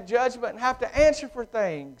stand in that judgment and have to answer for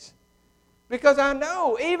things. Because I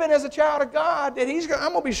know, even as a child of God, that I'm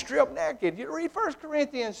going to be stripped naked. You read 1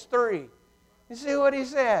 Corinthians 3. You see what he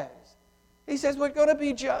says? He says we're going to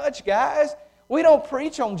be judged, guys. We don't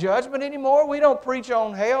preach on judgment anymore. We don't preach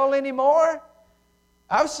on hell anymore.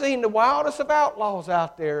 I've seen the wildest of outlaws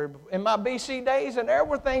out there in my BC days, and there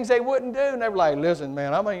were things they wouldn't do. And they were like, listen,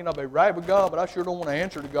 man, I may not be right with God, but I sure don't want to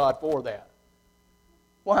answer to God for that.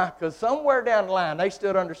 Why? Because somewhere down the line, they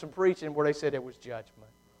stood under some preaching where they said it was judgment.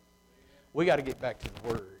 We got to get back to the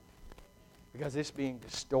Word because it's being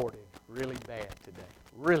distorted really bad today.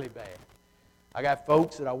 Really bad. I got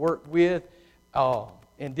folks that I work with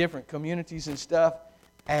in different communities and stuff,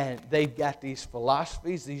 and they've got these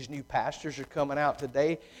philosophies. These new pastors are coming out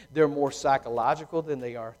today. They're more psychological than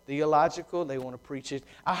they are theological. They want to preach it.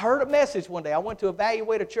 I heard a message one day. I went to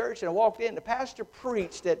evaluate a church, and I walked in. The pastor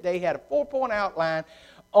preached that they had a 4-point outline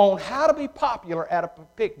on how to be popular at a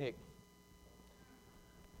picnic.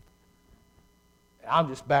 I'm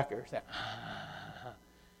just back there saying,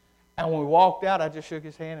 And when we walked out, I just shook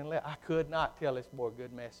his hand and left. I could not tell this boy a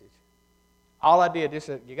good message. All I did, just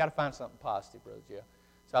said, you got to find something positive, Brother Jeff.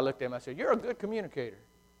 So I looked at him, I said, you're a good communicator.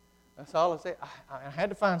 That's all I said. I had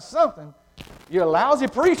to find something. You're a lousy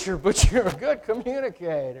preacher, but you're a good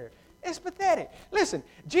communicator. It's pathetic. Listen,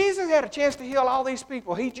 Jesus had a chance to heal all these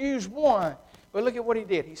people. He used one, but look at what he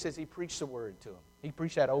did. He says he preached the Word to them. He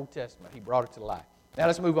preached that Old Testament. He brought it to life. Now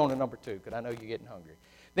let's move on to number 2, because I know you're getting hungry.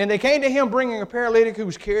 Then they came to him bringing a paralytic who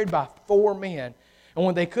was carried by 4 men. And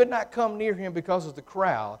when they could not come near him because of the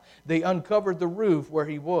crowd, they uncovered the roof where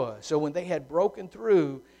he was. So when they had broken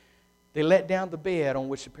through, they let down the bed on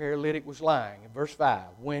which the paralytic was lying. In verse 5,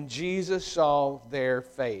 when Jesus saw their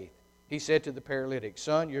faith, he said to the paralytic,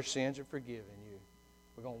 son, your sins are forgiven you.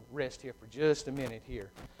 We're going to rest here for just a minute here.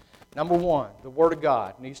 Number 1, the Word of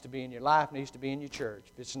God needs to be in your life, needs to be in your church.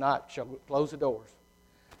 If it's not, close the doors.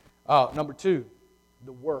 Number 2,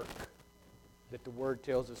 the work that the Word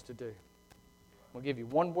tells us to do. I'm going to give you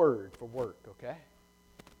one word for work, okay?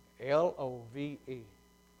 L-O-V-E.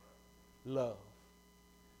 Love.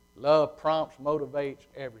 Love prompts, motivates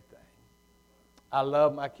everything. I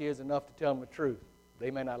love my kids enough to tell them the truth.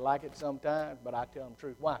 They may not like it sometimes, but I tell them the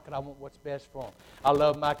truth. Why? Because I want what's best for them. I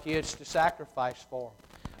love my kids to sacrifice for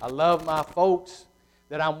them. I love my folks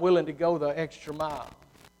that I'm willing to go the extra mile.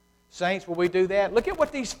 Saints, will we do that? Look at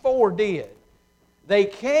what these 4 did. They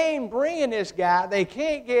came bringing this guy. They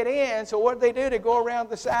can't get in, so what do? They go around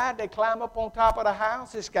the side. They climb up on top of the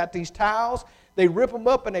house. It's got these tiles. They rip them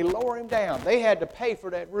up and they lower him down. They had to pay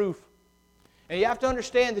for that roof. And you have to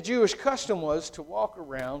understand the Jewish custom was to walk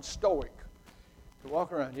around stoic. To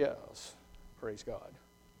walk around, yes, praise God.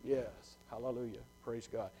 Yes, hallelujah, praise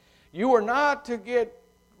God. You are not to get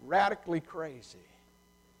radically crazy.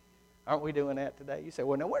 Aren't we doing that today? You say,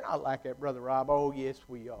 well, no, we're not like that, Brother Rob. Oh, yes,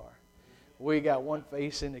 we are. We got one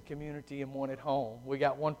face in the community and one at home. We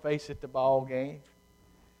got one face at the ball game.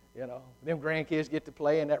 You know, them grandkids get to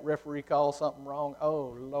play and that referee calls something wrong.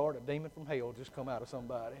 Oh, Lord, a demon from hell just come out of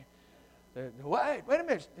somebody. Wait a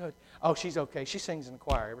minute. Oh, she's okay. She sings in the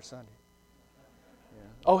choir every Sunday. Yeah.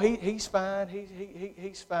 Oh, he's fine.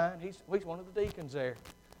 He's fine. He's one of the deacons there.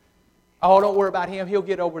 Oh, don't worry about him. He'll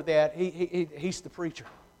get over that. He's the preacher.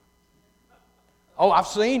 Oh, I've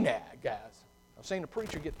seen that, guys. I've seen a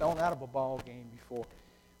preacher get thrown out of a ball game before.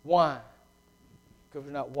 Why? Because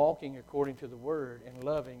we're not walking according to the Word and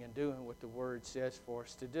loving and doing what the Word says for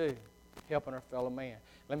us to do, helping our fellow man.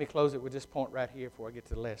 Let me close it with this point right here before I get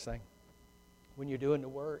to the last thing. When you're doing the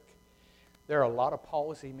work, there are a lot of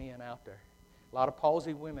palsy men out there, a lot of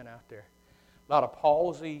palsy women out there, a lot of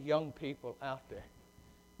palsy young people out there.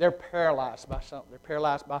 They're paralyzed by something. They're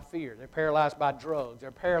paralyzed by fear. They're paralyzed by drugs. They're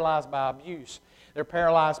paralyzed by abuse. They're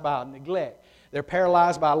paralyzed by neglect. They're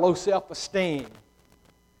paralyzed by low self-esteem.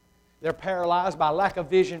 They're paralyzed by lack of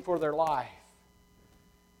vision for their life.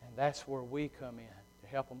 And that's where we come in to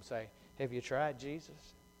help them say, have you tried Jesus?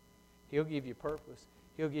 He'll give you purpose.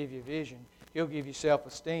 He'll give you vision. He'll give you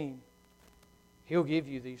self-esteem. He'll give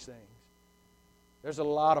you these things. There's a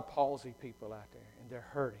lot of palsy people out there, and they're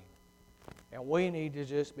hurting. And we need to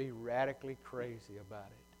just be radically crazy about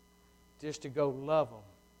it. Just to go love them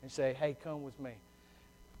and say, hey, come with me.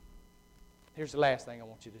 Here's the last thing I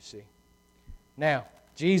want you to see. Now,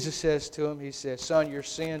 Jesus says to him, he says, son, your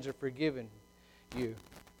sins are forgiven you.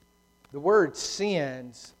 The word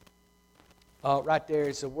sins, right there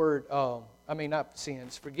is the word, not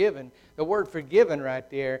sins, forgiven. The word forgiven right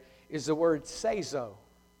there is the word sazo.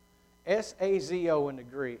 S-A-Z-O in the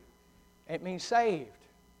Greek. It means saved.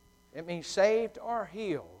 It means saved or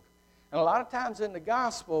healed. And a lot of times in the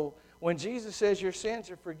gospel, when Jesus says your sins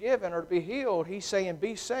are forgiven or to be healed, he's saying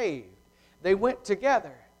be saved. They went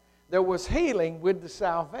together. There was healing with the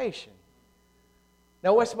salvation.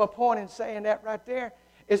 Now, what's my point in saying that right there?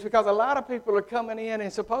 It's because a lot of people are coming in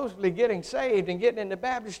and supposedly getting saved and getting into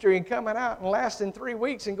baptistry and coming out and lasting 3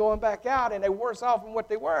 weeks and going back out, and they're worse off than what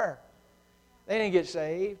they were. They didn't get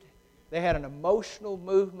saved. They had an emotional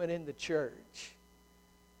movement in the church.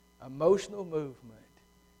 Emotional movement.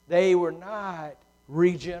 They were not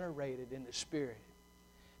regenerated in the Spirit.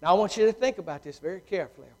 Now, I want you to think about this very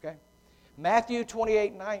carefully, okay? Matthew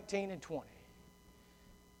 28, 19, and 20.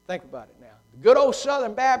 Think about it now. The good old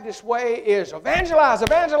Southern Baptist way is evangelize,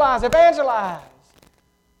 evangelize, evangelize.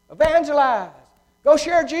 Evangelize. Go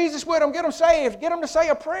share Jesus with them. Get them saved. Get them to say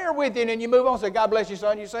a prayer with you, and then you move on and say, God bless you,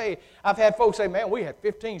 son, you're saved. I've had folks say, man, we had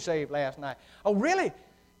 15 saved last night. Oh, really?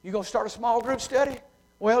 You going to start a small group study?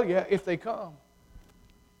 Well, yeah, if they come.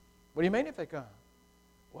 What do you mean if they come?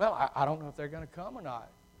 Well, I don't know if they're going to come or not.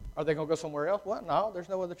 Are they going to go somewhere else? Well, no, there's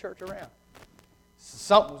no other church around.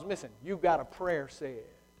 Something's missing. You've got a prayer said.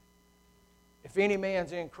 If any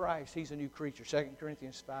man's in Christ, he's a new creature. 2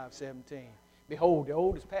 Corinthians 5:17. Behold, the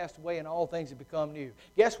old has passed away and all things have become new.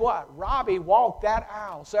 Guess what? Robbie walked that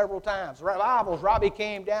aisle several times. Revivals, Robbie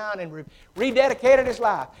came down and rededicated his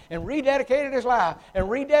life, and rededicated his life, and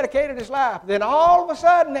rededicated his life. Then all of a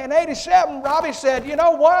sudden, in 87, Robbie said, you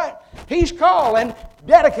know what? He's calling,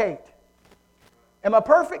 dedicate. Am I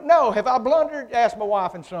perfect? No. Have I blundered? Ask my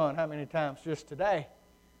wife and son how many times just today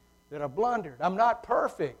that I blundered. I'm not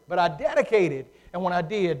perfect, but I dedicated, and when I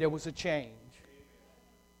did, there was a change.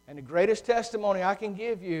 And the greatest testimony I can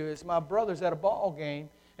give you is my brother's at a ball game,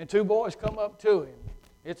 and 2 boys come up to him.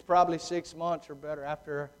 It's probably 6 months or better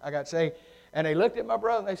after I got saved. And they looked at my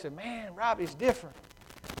brother and they said, man, Robbie's different.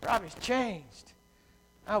 Robbie's changed.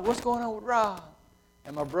 What's going on with Rob?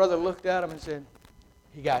 And my brother looked at him and said,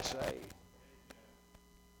 he got saved.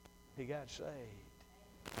 He got saved.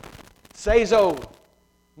 Sazo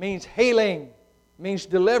means healing, means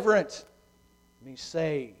deliverance, means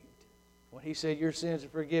saved. When he said, your sins are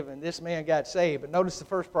forgiven, this man got saved. But notice the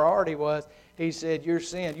first priority was, he said, your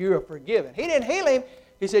sin, you are forgiven. He didn't heal him.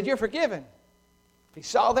 He said, you're forgiven. He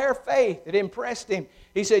saw their faith. It impressed him.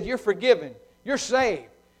 He said, you're forgiven. You're saved.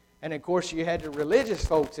 And, of course, you had the religious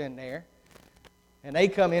folks in there. And they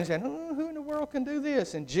come in and say, who in the world can do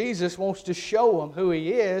this? And Jesus wants to show them who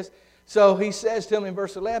He is. So He says to them in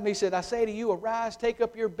verse 11, He said, I say to you, arise, take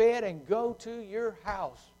up your bed, and go to your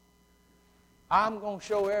house. I'm going to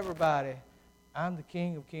show everybody I'm the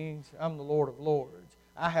King of Kings. I'm the Lord of Lords.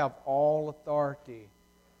 I have all authority.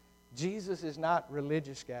 Jesus is not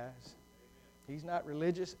religious, guys. He's not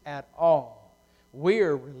religious at all.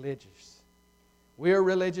 We're religious. We're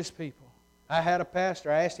religious people. I had a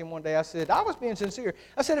pastor. I asked him one day, I said, I was being sincere.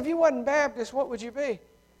 I said, if you wasn't Baptist, what would you be?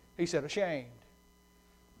 He said, ashamed.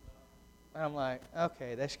 And I'm like,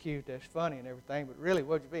 okay, that's cute, that's funny and everything, but really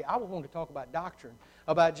what would you be? I wanted to talk about doctrine,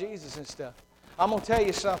 about Jesus and stuff. I'm going to tell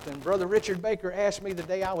you something. Brother Richard Baker asked me the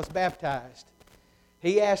day I was baptized.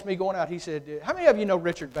 He asked me going out, he said, how many of you know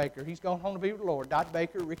Richard Baker? He's gone home to be with the Lord. Dot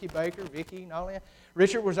Baker, Ricky Baker, Vicky, and all that.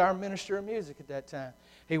 Richard was our minister of music at that time.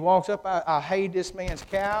 He walks up, I hayed this man's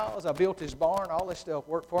cows, I built his barn, all this stuff,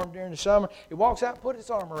 worked for him during the summer. He walks out and put his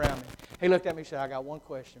arm around me. He looked at me and said, I got one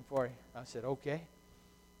question for you. I said, okay.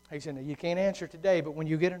 He said, now, you can't answer today, but when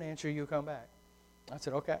you get an answer, you'll come back. I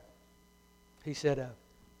said, okay. He said,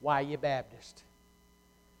 why are you Baptist?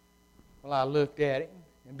 Well, I looked at him.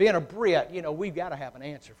 And being a Brit, you know, we've got to have an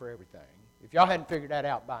answer for everything. If y'all hadn't figured that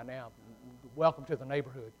out by now, welcome to the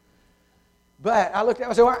neighborhood. But I looked at him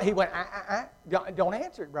and said, well, he went, don't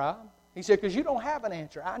answer it, Rob. He said, because you don't have an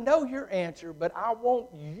answer. I know your answer, but I want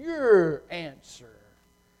your answer.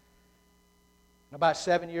 And about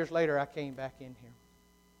 7 years later, I came back in here.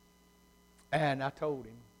 And I told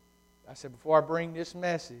him, I said, before I bring this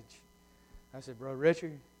message, I said, Brother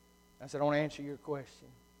Richard, I said, I want to answer your question.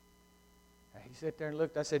 And he sat there and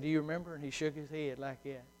looked. I said, do you remember? And he shook his head like that.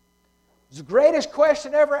 It was the greatest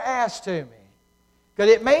question ever asked to me.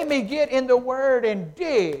 Because it made me get in the Word and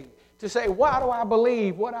dig to say, why do I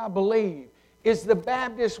believe what I believe? Is the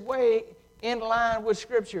Baptist way in line with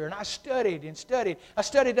Scripture? And I studied and studied. I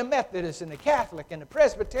studied the Methodist and the Catholic and the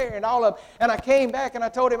Presbyterian, all of them. And I came back and I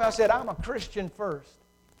told him, I said, I'm a Christian first.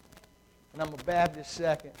 And I'm a Baptist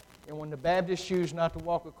second. And when the Baptists choose not to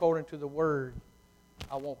walk according to the Word,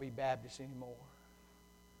 I won't be Baptist anymore.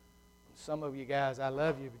 Some of you guys, I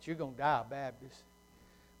love you, but you're going to die a Baptist.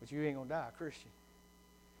 But you ain't going to die a Christian.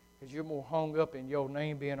 Because you're more hung up in your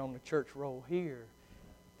name being on the church roll here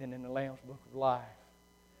than in the Lamb's Book of Life.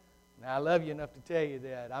 Now, I love you enough to tell you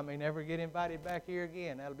that. I may never get invited back here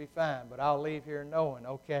again. That'll be fine. But I'll leave here knowing,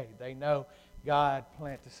 okay, they know God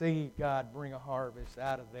plant the seed. God bring a harvest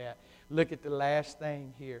out of that. Look at the last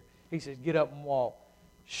thing here. He says, get up and walk.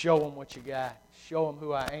 Show them what you got. Show them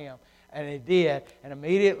who I am. And he did. And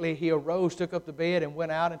immediately he arose, took up the bed, and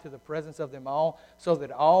went out into the presence of them all, so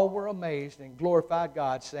that all were amazed and glorified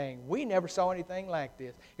God, saying, we never saw anything like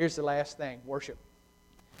this. Here's the last thing, worship.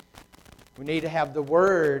 We need to have the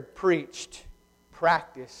Word preached,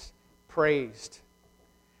 practiced, praised.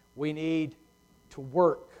 We need to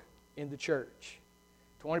work in the church.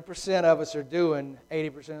 20% of us are doing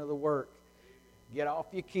 80% of the work. Get off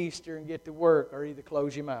your keister and get to work, or either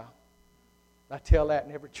close your mouth. I tell that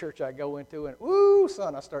in every church I go into, and ooh,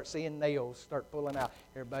 son, I start seeing nails start pulling out.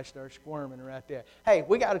 Everybody starts squirming right there. Hey,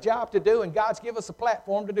 we got a job to do, and God's given us a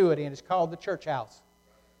platform to do it in. It's called the church house.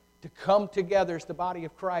 To come together as the body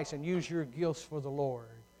of Christ and use your gifts for the Lord.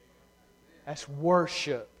 That's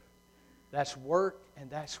worship. That's work, and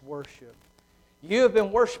that's worship. You have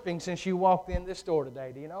been worshiping since you walked in this door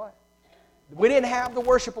today. Do you know it? We didn't have the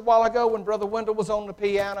worship a while ago when Brother Wendell was on the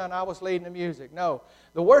piano and I was leading the music. No,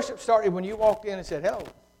 the worship started when you walked in and said, hello,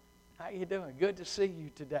 how you doing? Good to see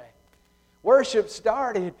you today. Worship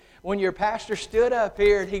started when your pastor stood up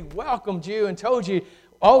here and he welcomed you and told you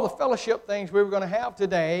all the fellowship things we were going to have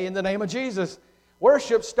today in the name of Jesus.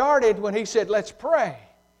 Worship started when he said, let's pray.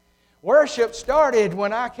 Worship started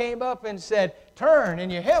when I came up and said, turn in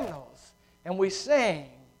your hymnals, and we sang.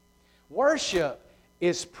 Worship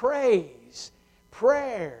is praise,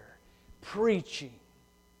 prayer, preaching.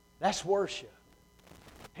 That's worship.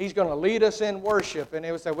 He's going to lead us in worship, and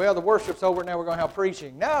they would say, well, the worship's over, now we're going to have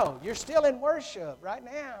preaching. No, you're still in worship right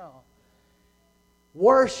now.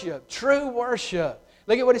 Worship, true worship.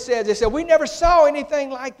 Look at what it says. It said, we never saw anything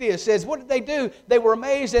like this. It says, what did they do? They were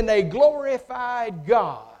amazed and they glorified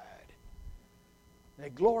God. They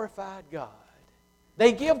glorified God.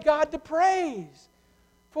 They give God the praise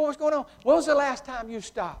for what's going on. When was the last time you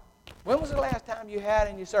stopped? When was the last time you had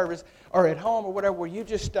in your service or at home or whatever where you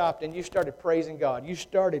just stopped and you started praising God? You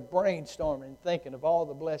started brainstorming and thinking of all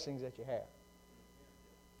the blessings that you have.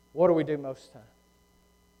 What do we do most of the time?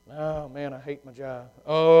 Oh, man, I hate my job.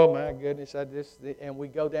 Oh, my goodness, and we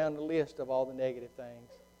go down the list of all the negative things.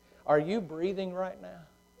 Are you breathing right now?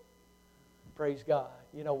 Praise God.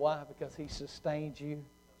 You know why? Because He sustained you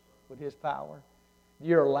with His power.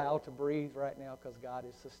 You're allowed to breathe right now because God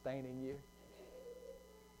is sustaining you.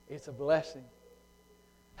 It's a blessing.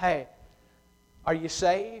 Hey, are you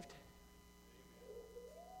saved?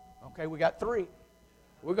 Okay, we got 3.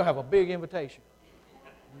 We're going to have a big invitation.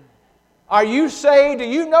 Are you saved? Do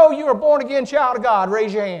you know you're a born-again child of God?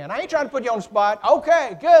 Raise your hand. I ain't trying to put you on the spot.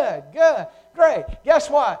 Okay, good, great. Guess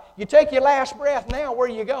what? You take your last breath now, where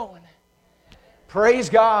are you going? Praise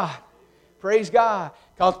God. Praise God.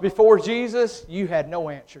 Because before Jesus, you had no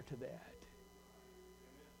answer to that.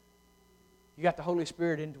 You got the Holy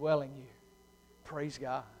Spirit indwelling you. Praise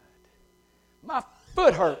God. My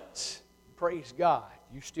foot hurts. Praise God.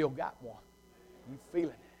 You still got one. You feeling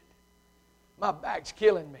it. My back's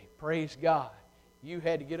killing me. Praise God. You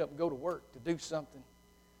had to get up and go to work to do something.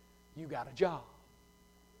 You got a job.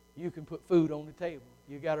 You can put food on the table.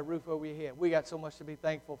 You got a roof over your head. We got so much to be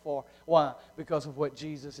thankful for. Why? Because of what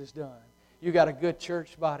Jesus has done. You got a good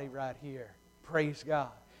church body right here. Praise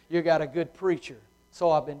God. You got a good preacher.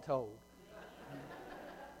 So I've been told.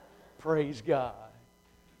 Praise God.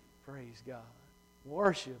 Praise God.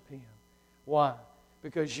 Worship Him. Why?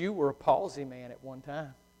 Because you were a palsy man at one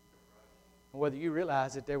time. And whether you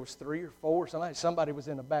realize that there was 3 or 4, somebody was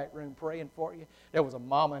in the back room praying for you. There was a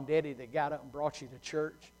mama and daddy that got up and brought you to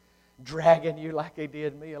church, dragging you like they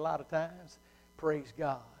did me a lot of times. Praise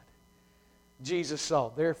God. Jesus saw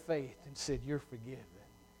their faith and said, you're forgiven.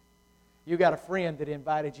 You got a friend that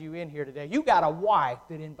invited you in here today. You got a wife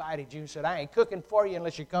that invited you and said, I ain't cooking for you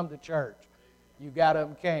unless you come to church. You got up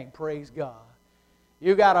and came. Praise God.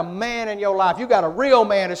 You got a man in your life. You got a real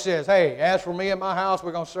man that says, hey, as for me and my house,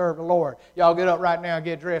 we're going to serve the Lord. Y'all get up right now and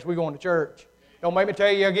get dressed. We're going to church. Don't make me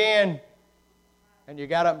tell you again. And you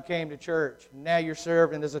got up and came to church. Now you're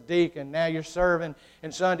serving as a deacon. Now you're serving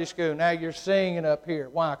in Sunday school. Now you're singing up here.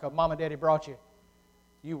 Why? Because Mom and Daddy brought you.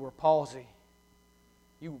 You were palsy.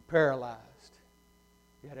 You were paralyzed.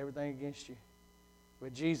 You had everything against you.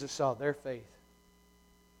 But Jesus saw their faith.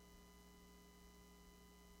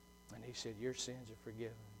 And He said, your sins are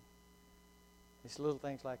forgiven. It's little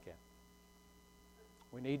things like that.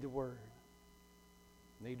 We need the Word.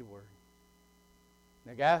 Need the Word.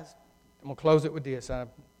 Now, guys, I'm going to close it with this. I'm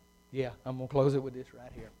going to close it with this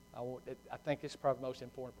right here. I think it's probably the most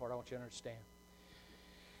important part I want you to understand.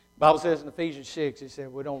 The Bible says in Ephesians 6, it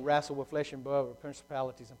said we don't wrestle with flesh and blood, but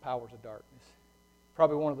principalities and powers of darkness.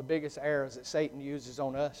 Probably one of the biggest arrows that Satan uses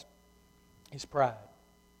on us is pride.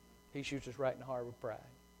 He shoots us right in the heart with pride.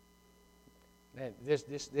 And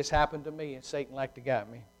this happened to me, and Satan like to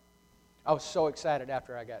got me. I was so excited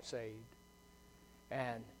after I got saved.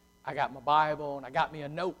 And I got my Bible, and I got me a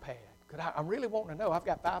notepad. Because I'm really wanting to know. I've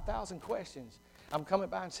got 5,000 questions. I'm coming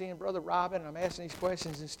by and seeing Brother Robin, and I'm asking these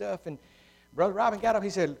questions and stuff. And Brother Robin got up, he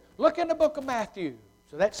said, look in the book of Matthew.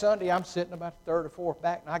 So that Sunday, I'm sitting about the third or fourth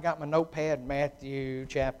back, and I got my notepad, Matthew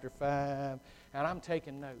chapter 5, and I'm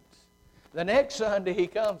taking notes. The next Sunday, he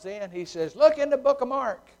comes in, he says, look in the book of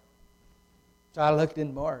Mark. So I looked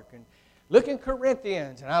in Mark, and look in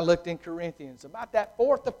Corinthians, and I looked in Corinthians. About that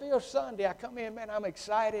 4th or 5th Sunday, I come in, man, I'm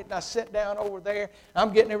excited, and I sit down over there.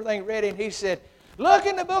 I'm getting everything ready, and he said, look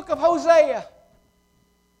in the book of Hosea.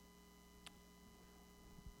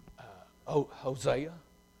 Hosea?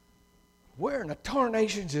 Where in the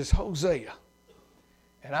tarnations is Hosea?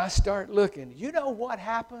 And I start looking. You know what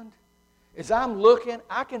happened? As I'm looking,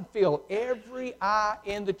 I can feel every eye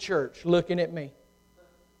in the church looking at me.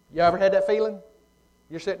 You ever had that feeling?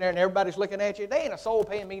 You're sitting there and everybody's looking at you. They ain't a soul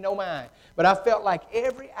paying me no mind. But I felt like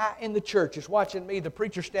every eye in the church is watching me, the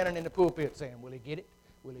preacher standing in the pulpit saying, will he get it?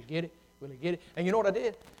 Will he get it? Will he get it? And you know what I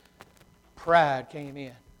did? Pride came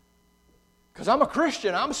in. Because I'm a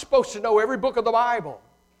Christian. I'm supposed to know every book of the Bible,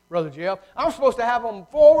 Brother Jeff. I'm supposed to have them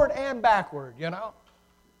forward and backward, you know.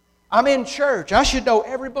 I'm in church. I should know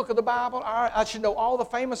every book of the Bible. I should know all the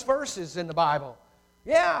famous verses in the Bible.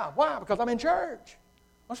 Yeah, why? Because I'm in church.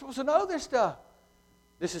 I'm supposed to know this stuff.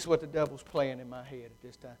 This is what the devil's playing in my head at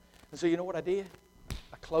this time. And so you know what I did?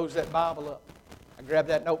 I closed that Bible up. I grabbed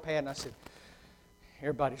that notepad and I said,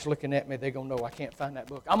 everybody's looking at me. They're going to know I can't find that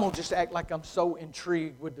book. I'm going to just act like I'm so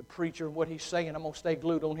intrigued with the preacher and what he's saying. I'm going to stay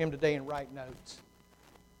glued on him today and write notes.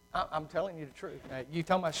 I'm telling you the truth. Now, you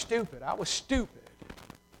talking about stupid. I was stupid.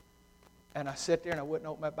 And I sat there and I wouldn't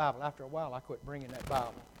open my Bible. After a while, I quit bringing that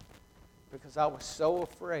Bible because I was so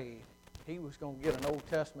afraid he was going to get an Old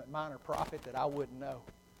Testament minor prophet that I wouldn't know.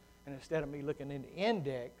 And instead of me looking in the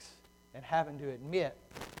index and having to admit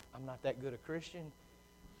I'm not that good a Christian,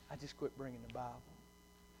 I just quit bringing the Bible.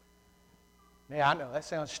 Now, I know that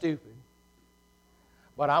sounds stupid,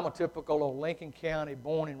 but I'm a typical old Lincoln County,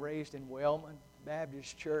 born and raised in Wellman,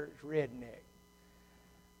 Baptist church, redneck.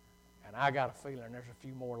 And I got a feeling there's a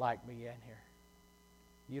few more like me in here.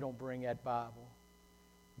 You don't bring that Bible.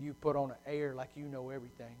 You put on an air like you know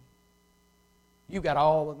everything. You got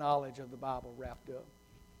all the knowledge of the Bible wrapped up.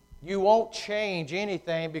 You won't change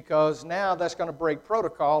anything because now that's going to break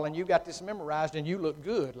protocol and you got this memorized and you look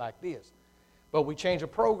good like this. But we change a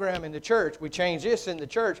program in the church. We change this in the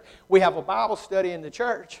church. We have a Bible study in the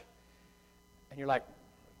church. And you're like,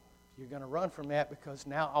 you're going to run from that because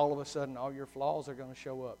now all of a sudden all your flaws are going to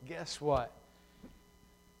show up. Guess what?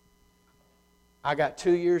 I got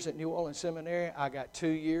 2 years at New Orleans Seminary. I got 2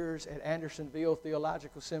 years at Andersonville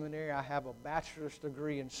Theological Seminary. I have a bachelor's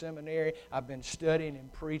degree in seminary. I've been studying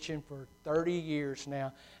and preaching for 30 years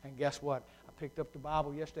now. And guess what? I picked up the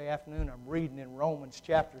Bible yesterday afternoon. I'm reading in Romans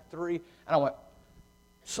chapter 3. And I went,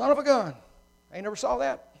 son of a gun. I ain't never saw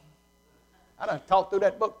that. I done talked through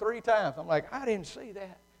that book 3 times. I'm like, I didn't see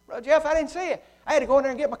that. Brother Jeff, I didn't see it. I had to go in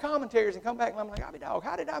there and get my commentaries and come back. And I'm like, I'll be dog.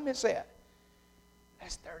 How did I miss that?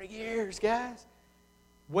 That's 30 years, guys.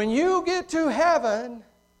 When you get to heaven,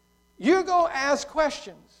 you're going to ask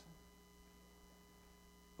questions.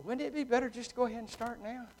 But wouldn't it be better just to go ahead and start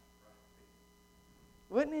now?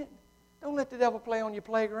 Wouldn't it? Don't let the devil play on your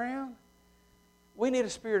playground. We need a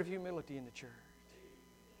spirit of humility in the church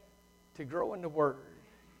to grow in the Word.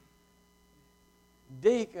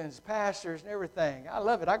 Deacons, pastors, and everything. I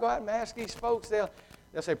love it. I go out and ask these folks. They'll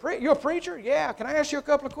say, you're a preacher? Yeah. Can I ask you a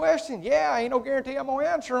couple of questions? Yeah. Ain't no guarantee I'm going to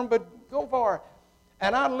answer them, but go for it.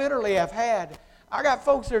 And I literally have I got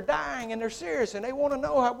folks that are dying and they're serious and they want to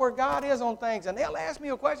know where God is on things. And they'll ask me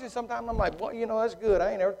a question sometimes. I'm like, well, that's good. I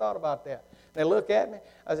ain't never thought about that. They look at me.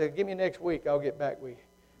 I say, give me next week. I'll get back with you.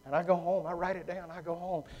 And I go home. I write it down. I go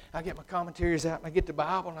home. I get my commentaries out and I get the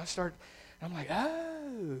Bible and I'm like,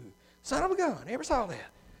 oh, son of a gun. Never saw that.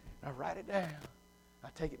 And I write it down. I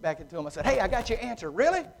take it back into them. I said, hey, I got your answer.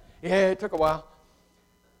 Really? Yeah, it took a while.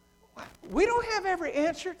 We don't have every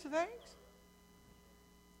answer to things.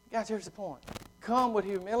 Guys, here's the point. Come with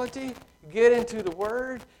humility. Get into the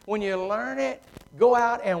Word. When you learn it, go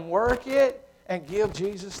out and work it and give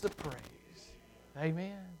Jesus the praise.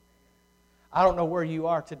 Amen. I don't know where you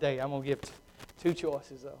are today. I'm going to give 2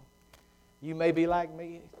 choices, though. You may be like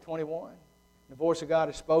me, 21. The voice of God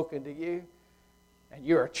has spoken to you, and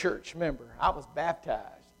you're a church member. I was baptized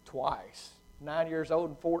twice, 9 years old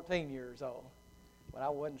and 14 years old. But I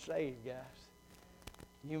wasn't saved, guys.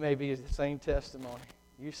 You may be the same testimony.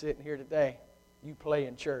 You sitting here today, you play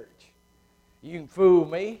in church. You can fool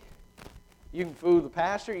me. You can fool the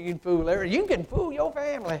pastor. You can fool everybody. You can fool your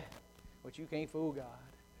family. But you can't fool God.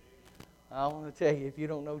 I want to tell you, if you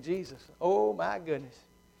don't know Jesus, oh my goodness,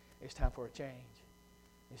 it's time for a change.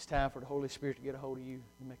 It's time for the Holy Spirit to get a hold of you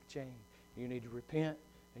and make a change. You need to repent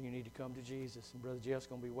and you need to come to Jesus. And Brother Jeff's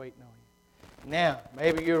going to be waiting on you. Now,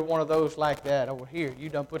 maybe you're one of those like that over here. You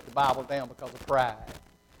done put the Bible down because of pride,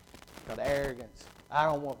 because of arrogance. I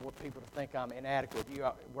don't want people to think I'm inadequate.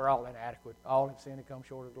 We're all inadequate. All have sinned and come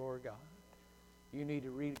short of the glory of God. You need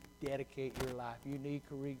to rededicate your life. You need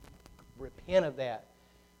to repent of that.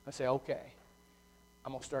 I say, okay,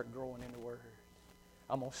 I'm going to start growing in the Word.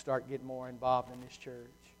 I'm going to start getting more involved in this church.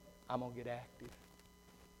 I'm going to get active.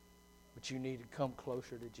 But you need to come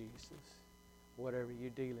closer to Jesus. Whatever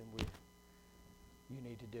you're dealing with, you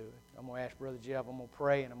need to do it. I'm going to ask Brother Jeff. I'm going to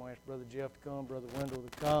pray, and I'm going to ask Brother Jeff to come, Brother Wendell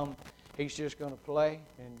to come. He's just going to play,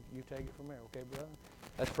 and you take it from there. Okay, brother?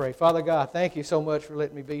 Let's pray. Father God, thank you so much for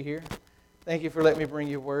letting me be here. Thank you for letting me bring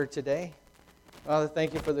your word today. Father,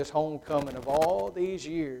 thank you for this homecoming of all these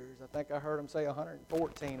years. I think I heard him say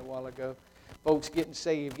 114 a while ago. Folks getting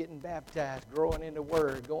saved, getting baptized, growing in the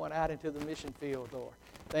Word, going out into the mission field, Lord.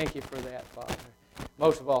 Thank you for that, Father.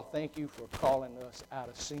 Most of all, thank you for calling us out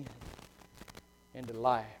of sin into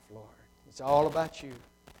life, Lord. It's all about you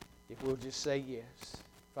if we'll just say yes.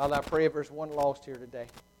 Father, I pray if there's one lost here today,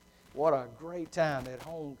 what a great time at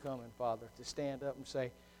homecoming, Father, to stand up and say,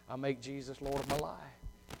 I make Jesus Lord of my life.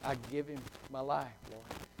 I give Him my life,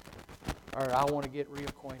 Lord. Or I want to get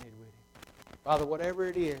reacquainted with Him. Father, whatever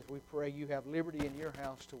it is, we pray you have liberty in your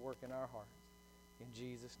house to work in our hearts. In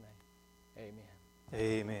Jesus' name, amen.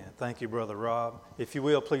 Amen. Thank you, Brother Rob. If you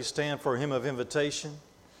will, please stand for a hymn of invitation.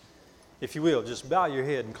 If you will, just bow your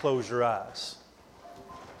head and close your eyes.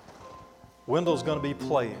 Wendell's going to be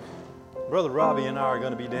playing. Brother Robbie and I are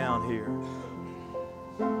going to be down here.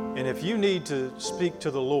 And if you need to speak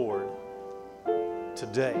to the Lord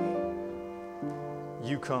today,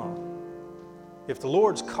 you come. If the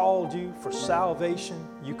Lord's called you for salvation,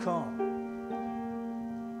 you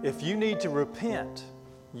come. If you need to repent,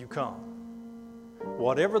 you come.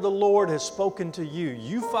 Whatever the Lord has spoken to you,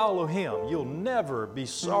 you follow Him. You'll never be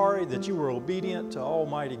sorry that you were obedient to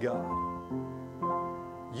Almighty God.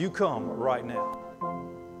 You come right now.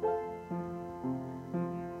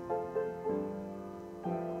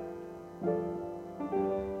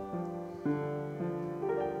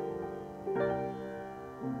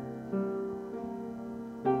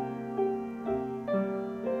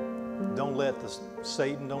 Don't let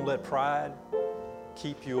Satan, don't let pride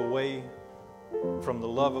keep you away from the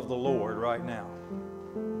love of the Lord right now.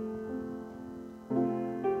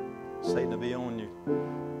 Satan will be on you,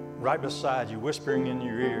 right beside you, whispering in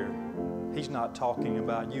your ear, He's not talking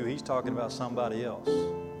about you. He's talking about somebody else.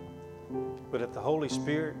 But if the Holy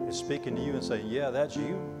Spirit is speaking to you and saying, yeah, that's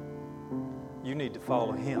you, you need to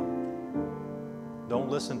follow Him. Don't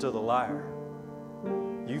listen to the liar.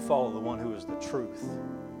 You follow the one who is the truth.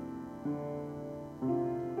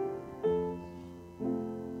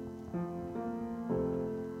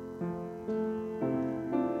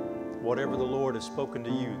 Whatever the Lord has spoken to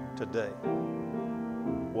you today,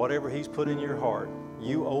 whatever He's put in your heart,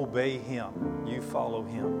 you obey Him. You follow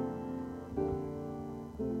Him.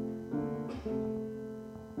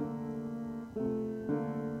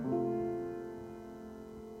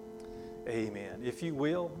 Amen. If you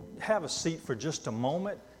will, have a seat for just a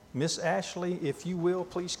moment. Miss Ashley, if you will,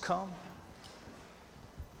 please come.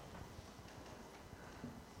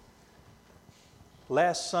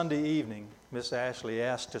 Last Sunday evening, Miss Ashley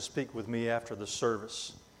asked to speak with me after the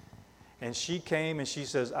service. And she came and she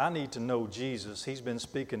says, I need to know Jesus. He's been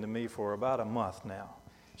speaking to me for about a month now.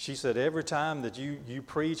 She said every time that you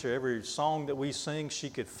preach or every song that we sing, she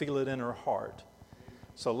could feel it in her heart.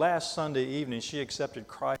 So last Sunday evening, she accepted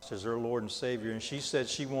Christ as her Lord and Savior, and she said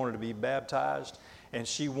she wanted to be baptized and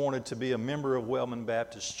she wanted to be a member of Wellman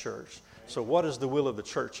Baptist Church. So what is the will of the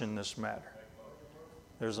church in this matter?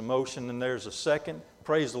 There's a motion and there's a second.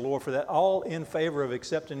 Praise the Lord for that. All in favor of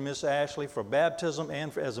accepting Miss Ashley for baptism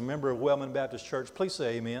and as a member of Wellman Baptist Church, please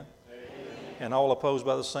say amen. Amen. And all opposed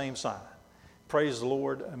by the same sign. Praise the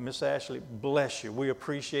Lord. Miss Ashley, bless you. We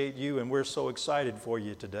appreciate you and we're so excited for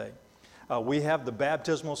you today. We have the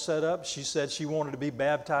baptismal set up. She said she wanted to be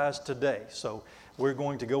baptized today. So we're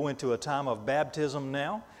going to go into a time of baptism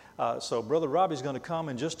now. So Brother Robbie's going to come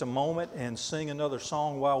in just a moment and sing another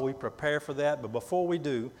song while we prepare for that. But before we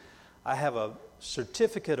do, I have a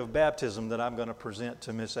certificate of baptism that I'm going to present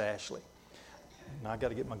to Miss Ashley. Now I've got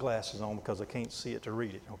to get my glasses on because I can't see it to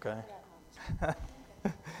read it, okay?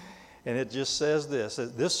 And it just says this.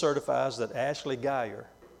 This certifies that Ashley Geyer,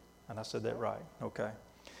 and I said that right, okay,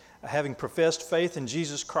 having professed faith in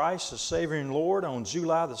Jesus Christ as Savior and Lord on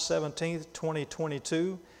July the 17th,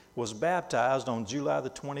 2022, was baptized on July the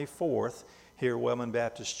 24th here at Wellman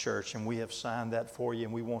Baptist Church, and we have signed that for you,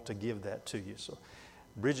 and we want to give that to you. So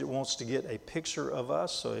Bridget wants to get a picture of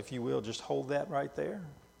us, so if you will, just hold that right there.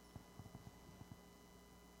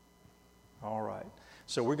 All right.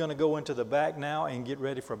 So we're going to go into the back now and get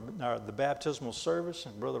ready for the baptismal service,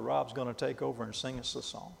 and Brother Rob's going to take over and sing us the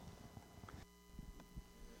song.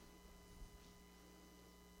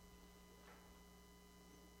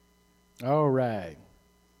 All right.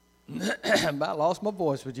 I about lost my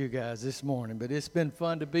voice with you guys this morning, but it's been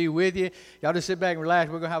fun to be with you. Y'all just sit back and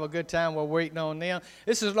relax. We're going to have a good time while we're waiting on them.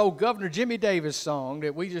 This is an old Governor Jimmy Davis song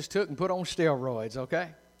that we just took and put on steroids, okay?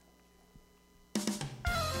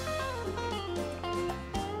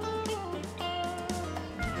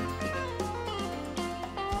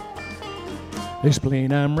 This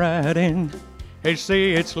plane I'm riding, they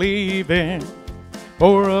say it's leaving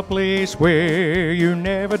for a place where you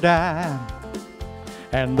never die.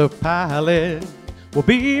 And the pilot will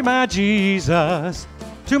be my Jesus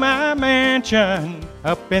to my mansion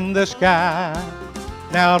up in the sky.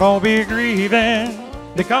 Now don't be grieving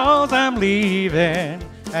because I'm leaving,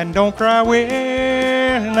 and don't cry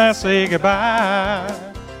when I say goodbye.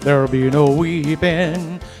 There'll be no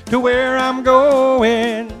weeping to where I'm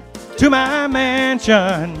going, to my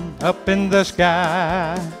mansion up in the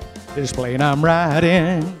sky. This plane I'm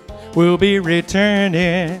riding will be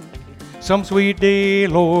returning some sweet day,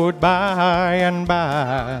 Lord, by and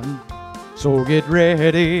by. So get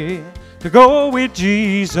ready to go with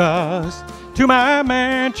Jesus to my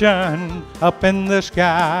mansion up in the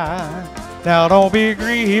sky. Now don't be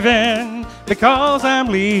grieving because I'm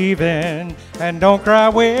leaving, and don't cry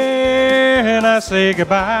when I say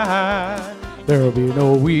goodbye. There'll be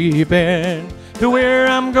no weeping to where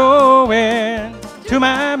I'm going, to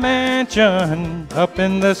my mansion up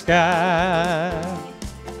in the sky.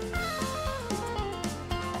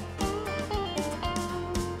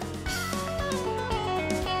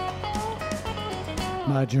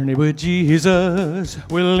 My journey with Jesus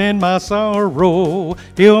will end my sorrow,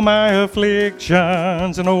 heal my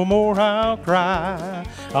afflictions, and no more I'll cry.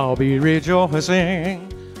 I'll be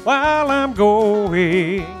rejoicing while I'm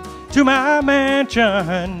going to my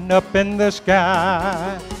mansion up in the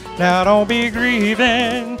sky. Now don't be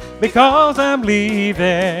grieving because I'm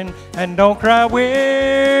leaving, and don't cry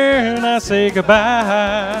when I say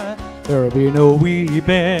goodbye. There'll be no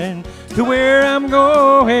weeping to where I'm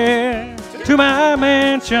going, to my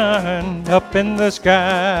mansion up in the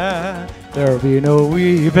sky. There'll be no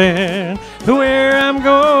weeping to where I'm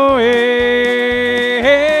going,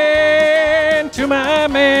 to my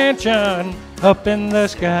mansion up in the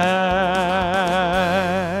sky.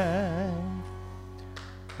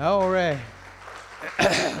 All right.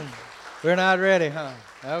 We're not ready, huh?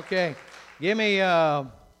 Okay. Give me,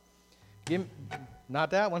 not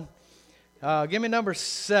that one. Give me number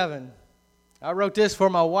 7. I wrote this for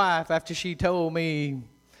my wife after she told me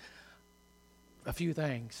a few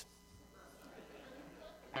things.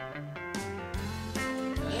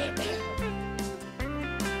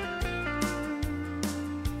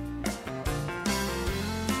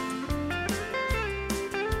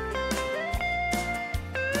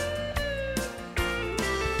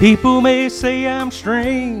 People may say I'm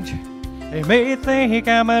strange. They may think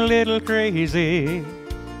I'm a little crazy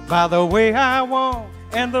by the way I walk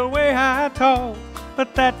and the way I talk,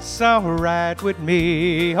 but that's all right with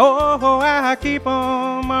me. Oh, I keep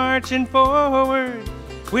on marching forward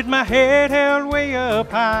with my head held way up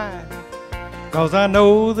high, 'cause I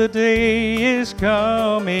know the day is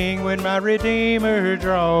coming when my Redeemer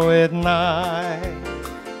draweth nigh.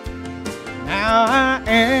 Now I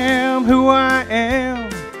am who I am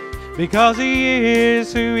because He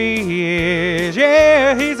is who He is.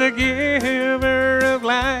 Yeah, He's a giver of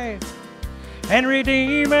life and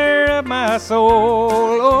Redeemer of my soul.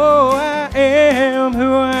 Oh, I am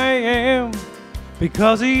who I am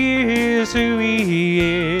because He is who He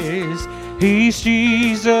is. He's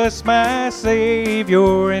Jesus, my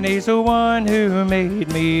Savior, and He's the one who made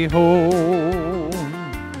me whole.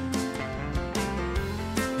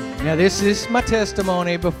 Now this is my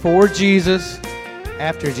testimony before Jesus,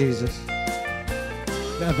 after Jesus.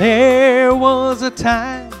 Now there was a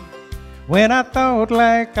time when I thought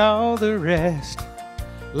like all the rest,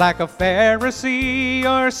 like a Pharisee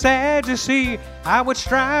or Sadducee, I would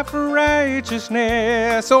strive for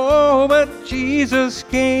righteousness. Oh, but Jesus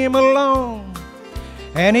came along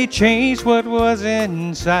and He changed what was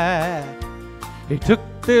inside. He took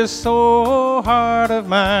this old heart of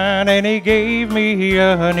mine and He gave me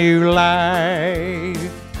a new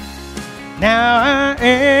life. Now I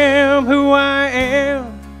am who I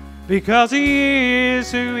am because He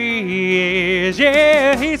is who He is.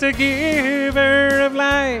 Yeah, He's a giver of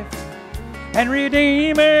life and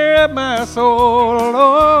Redeemer of my soul.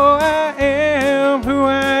 Oh, I am who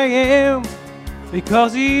I am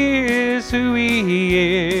because He is who He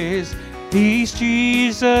is. He's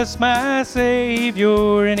Jesus, my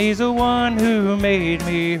Savior, and He's the one who made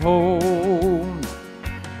me whole.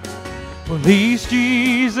 Well, He's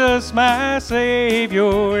Jesus, my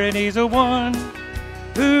Savior, and He's the one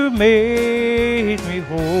who made me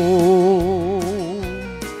whole.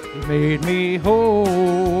 He made me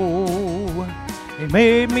whole. He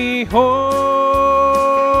made me whole.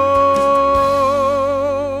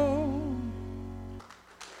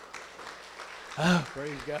 Oh,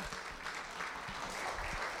 praise God.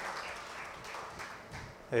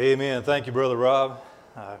 Amen. Thank you, Brother Rob.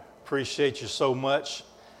 I appreciate you so much.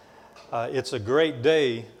 It's a great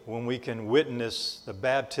day when we can witness the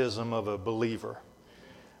baptism of a believer.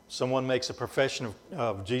 Someone makes a profession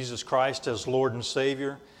of Jesus Christ as Lord and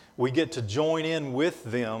Savior. We get to join in with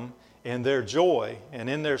them in their joy and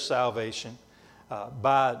in their salvation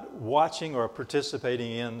by watching or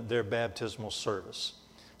participating in their baptismal service.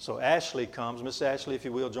 So Ashley comes. Miss Ashley, if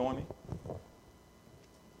you will, join me.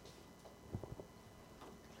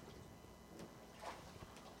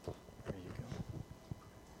 There you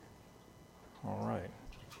go. All right.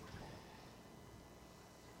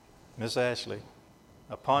 Miss Ashley,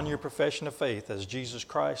 upon your profession of faith as Jesus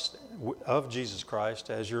Christ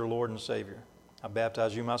as your Lord and Savior, I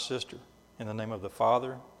baptize you, my sister, in the name of the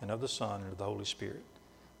Father and of the Son and of the Holy Spirit.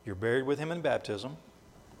 You're buried with Him in baptism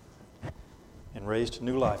and raised to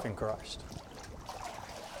new life in Christ.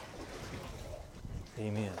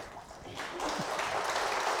 Amen.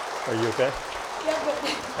 Are you okay? Yeah.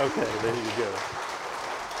 Okay, there you go.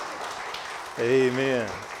 Amen.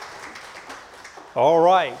 All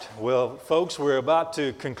right. Well, folks, we're about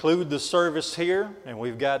to conclude the service here, and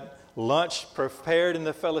we've got lunch prepared in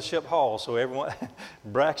the fellowship hall. So everyone,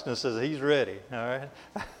 Braxton says he's ready. All right.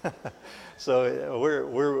 So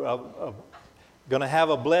we're going to have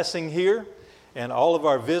a blessing here, and all of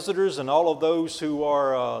our visitors and all of those who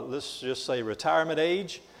are, let's just say, retirement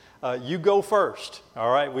age, you go first.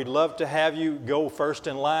 All right. We'd love to have you go first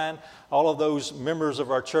in line. All of those members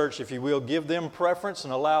of our church, if you will, give them preference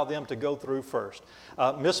and allow them to go through first.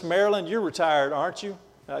 Miss Marilyn, you're retired, aren't you?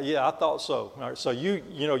 Yeah, I thought so. All right, so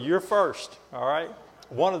you're first. All right.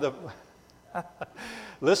 One of the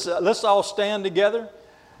let's all stand together,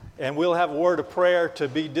 and we'll have a word of prayer to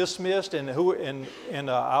be dismissed. And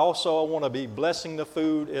I also want to be blessing the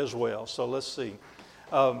food as well. So let's see.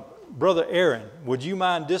 Brother Aaron, would you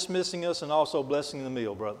mind dismissing us and also blessing the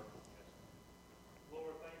meal, brother?